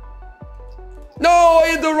 No,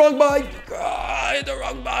 I hit the wrong button! I hit the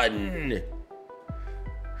wrong button!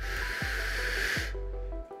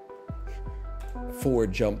 4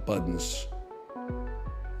 jump buttons.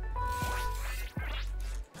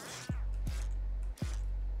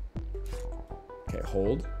 Okay,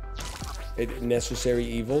 hold. Necessary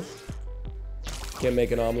evil. Can't make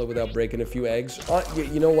an omelet without breaking a few eggs.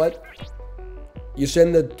 You know what? You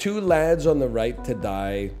send the 2 lads on the right to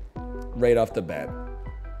die right off the bat.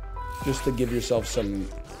 Just to give yourself some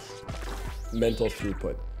mental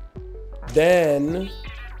throughput. Then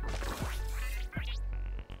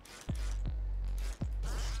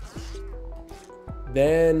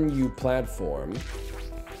you platform.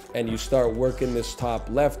 and you start working this top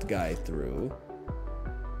left guy through.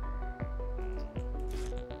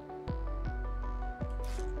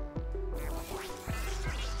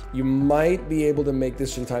 You might be able to make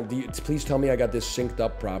this in time. Please tell me I got this synced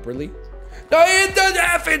up properly. I hit the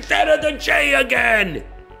F instead of the J again!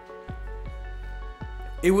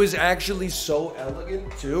 It was actually so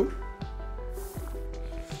elegant, too.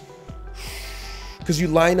 Because you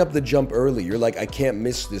line up the jump early. You're like, I can't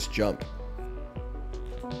miss this jump.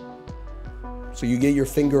 So you get your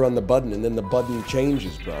finger on the button, and then the button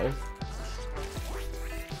changes, bro.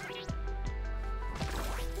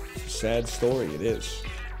 It's a sad story, it is.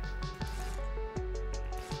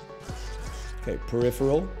 Okay,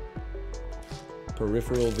 peripheral.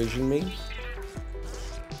 Peripheral vision me.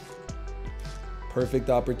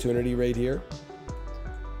 Perfect opportunity right here.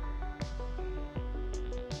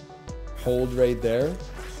 Hold right there.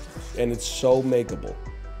 And it's so makeable.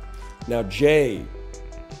 Now, J.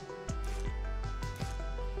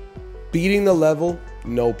 Beating the level,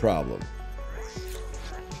 no problem.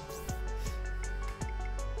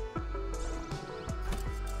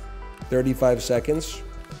 "35 seconds,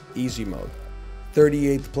 easy mode.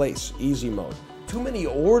 38th place, easy mode. Too many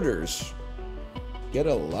orders. Get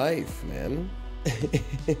a life, man."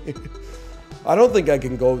 I don't think I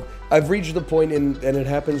can go. I've reached the point and it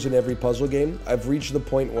happens in every puzzle game. I've reached the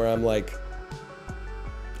point where I'm like,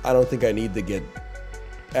 I don't think I need to get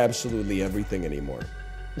absolutely everything anymore.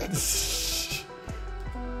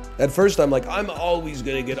 At first I'm like, I'm always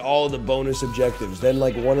gonna get all the bonus objectives. Then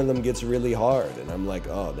like one of them gets really hard and I'm like,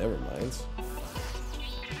 oh, never mind.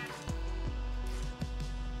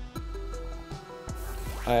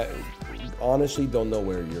 I honestly don't know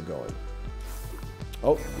where you're going.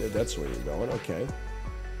 Oh, yeah, that's where you're going. Okay.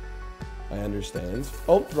 I understand.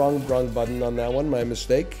 Oh, wrong button on that one. My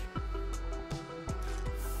mistake.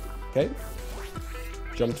 Okay.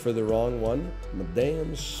 Jumped for the wrong one. My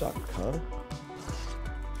damn suck, huh?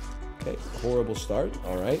 Okay, horrible start.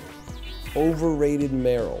 All right. Overrated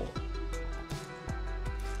Meryl.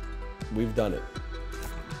 We've done it.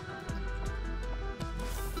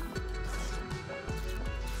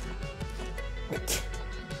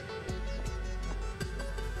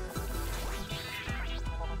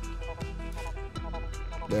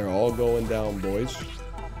 They're all going down, boys.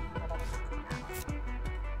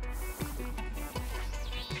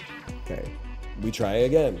 Okay, we try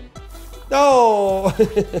again. No!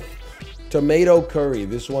 Tomato curry.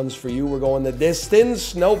 This one's for you. We're going the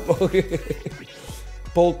distance. Nope.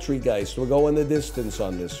 Poultrygeist. We're going the distance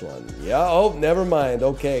on this one. Yeah. Oh, never mind.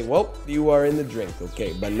 Okay. Well, you are in the drink.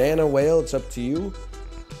 Okay. Banana whale. It's up to you.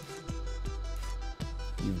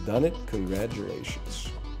 You've done it. Congratulations.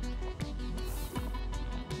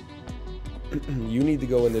 You need to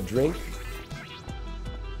go in the drink.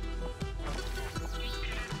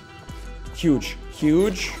 Huge.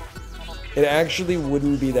 Huge. It actually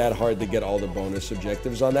wouldn't be that hard to get all the bonus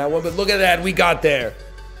objectives on that one, but look at that, we got there.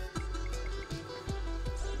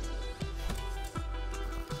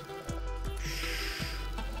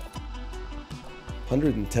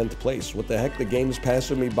 "110th place. What the heck? The game's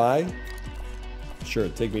passing me by?" Sure,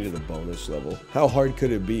 take me to the bonus level. How hard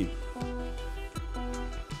could it be?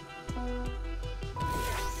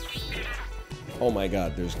 Oh my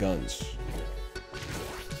god, there's guns.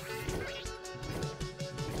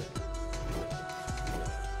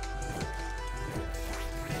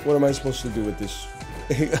 What am I supposed to do with this?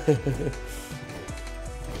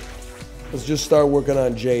 Let's just start working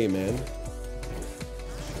on J, man.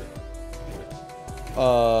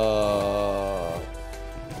 Oh,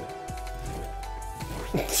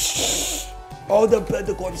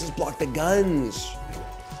 the corpses block the guns.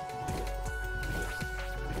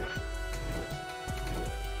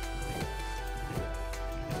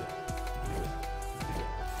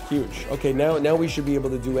 Huge. Okay, now we should be able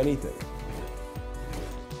to do anything.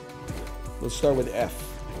 Let's start with F.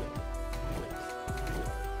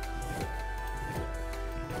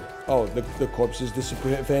 Oh, the corpse has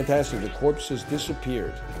disappeared. Fantastic. The corpse has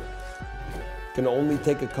disappeared. Can only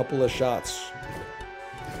take a couple of shots.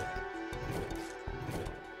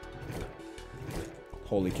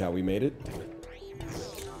 Holy cow, we made it.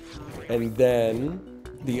 And then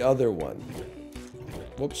the other one.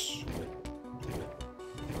 Whoops.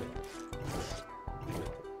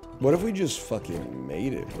 What if we just fucking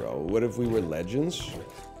made it, bro? What if we were legends?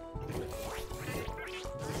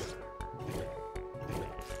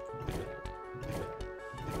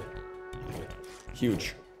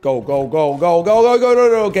 Huge. Go, go, go, go, go, go, go, no,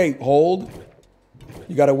 no. Okay, hold.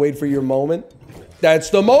 You gotta wait for your moment.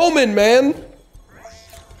 That's the moment, man!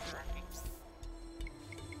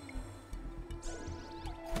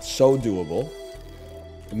 So doable.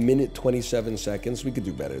 A minute 27 seconds. We could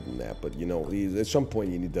do better than that, but you know, at some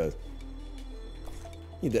point you need to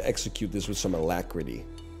execute this with some alacrity.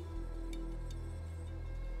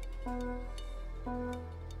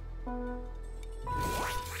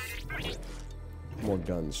 More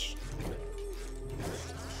guns.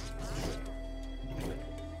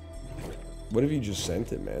 What if you just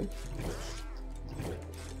sent it, man?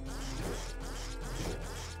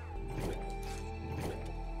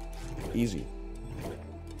 Easy.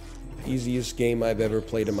 Easiest game I've ever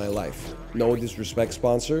played in my life. No disrespect,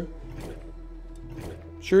 sponsor.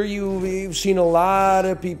 Sure, you've seen a lot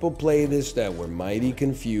of people play this that were mighty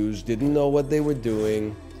confused, didn't know what they were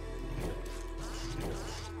doing.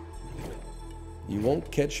 You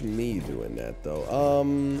won't catch me doing that,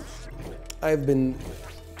 though. I've been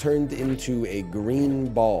turned into a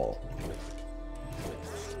green ball.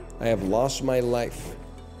 I have lost my life.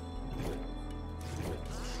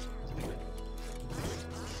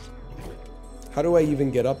 How do I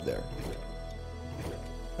even get up there?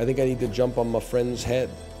 I think I need to jump on my friend's head.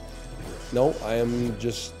 No, I am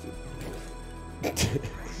just...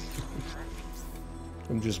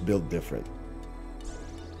 I'm just built different.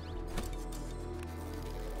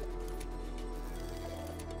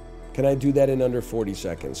 Can I do that in under 40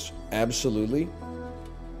 seconds? Absolutely.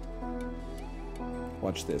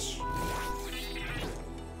 Watch this.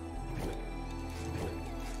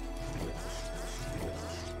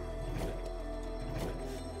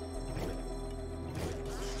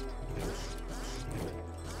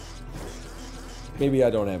 Maybe I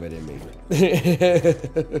don't have it in me.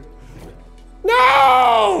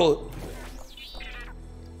 No!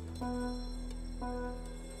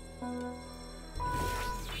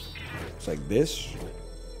 It's like this.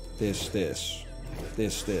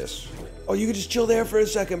 Oh, you can just chill there for a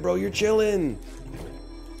second, bro. You're chilling.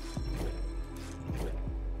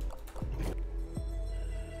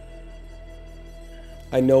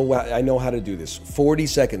 I know how to do this. 40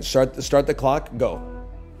 seconds. Start the clock. Go.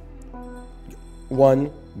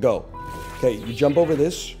 1, go. Okay, you jump over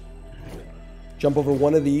this. Jump over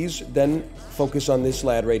one of these. Then focus on this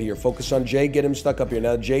lad right here. Focus on Jay. Get him stuck up here.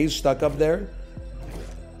 Now Jay's stuck up there.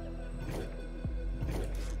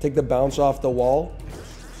 Take the bounce off the wall.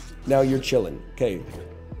 Now you're chilling. Okay,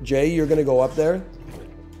 Jay, you're gonna go up there.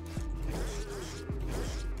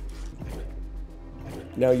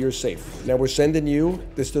 Now you're safe. Now we're sending you.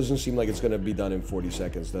 This doesn't seem like it's gonna be done in 40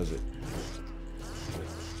 seconds, does it?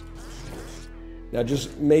 Now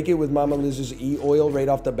just make it with Mama Liz's E-oil right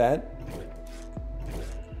off the bat.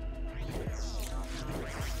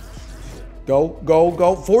 Go, go,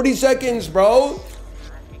 go. 40 seconds, bro.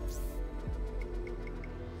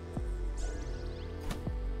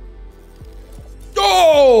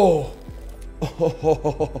 Oh!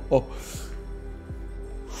 Oh!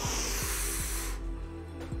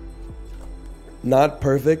 Not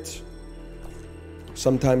perfect.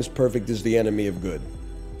 Sometimes perfect is the enemy of good.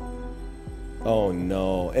 Oh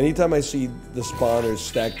no. Anytime I see the spawners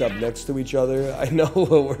stacked up next to each other, I know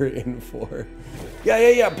what we're in for.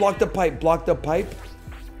 Yeah. Block the pipe. Block the pipe.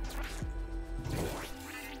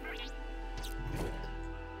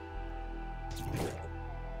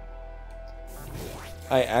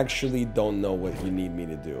 I actually don't know what you need me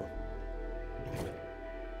to do.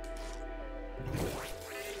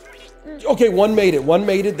 Okay, one made it. One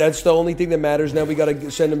made it. That's the only thing that matters. Now we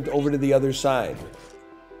gotta send him over to the other side.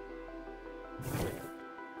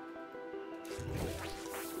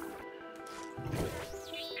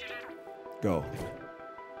 Go.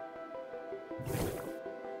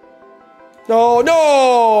 No,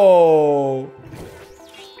 no!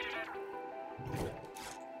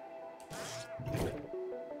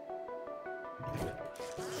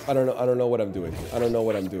 I don't know what I'm doing. I don't know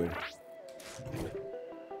what I'm doing.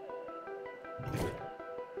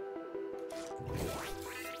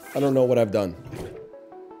 I don't know what I've done.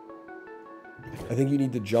 I think you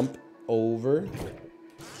need to jump over.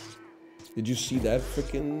 Did you see that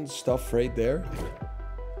freaking stuff right there?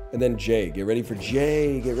 And then Jay. Get ready for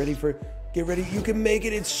Jay. Get ready. You can make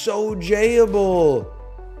it. It's so Jayable.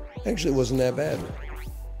 Actually, it wasn't that bad.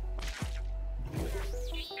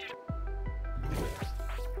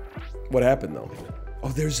 What happened though? Oh,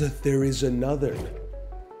 there is another.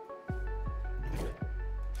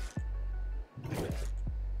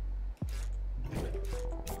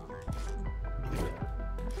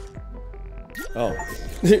 Oh.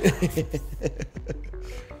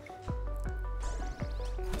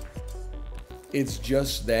 It's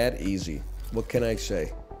just that easy. What can I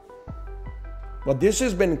say? Well, this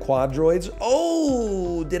has been Quadroids.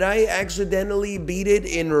 Oh, did I accidentally beat it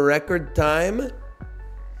in record time?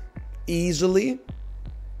 Easily.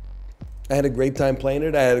 I had a great time playing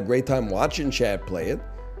it. I had a great time watching chat play it.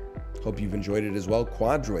 Hope you've enjoyed it as well.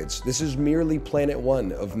 Quadroids. This is merely Planet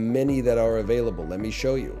 1 of many that are available. Let me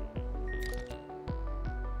show you.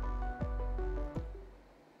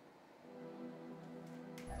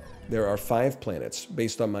 There are 5 planets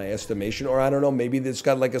based on my estimation, or I don't know, maybe it's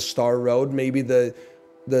got like a star road. Maybe the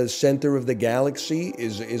center of the galaxy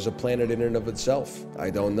is a planet in and of itself. I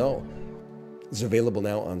don't know. It's available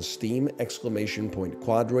now on Steam, !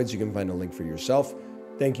 Quadroids. You can find a link for yourself.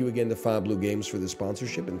 Thank you again to Fablu Games for the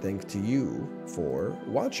sponsorship, and thanks to you for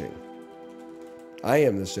watching. I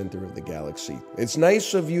am the center of the galaxy. It's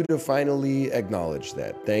nice of you to finally acknowledge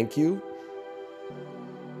that. Thank you.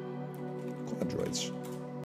 Quadroids.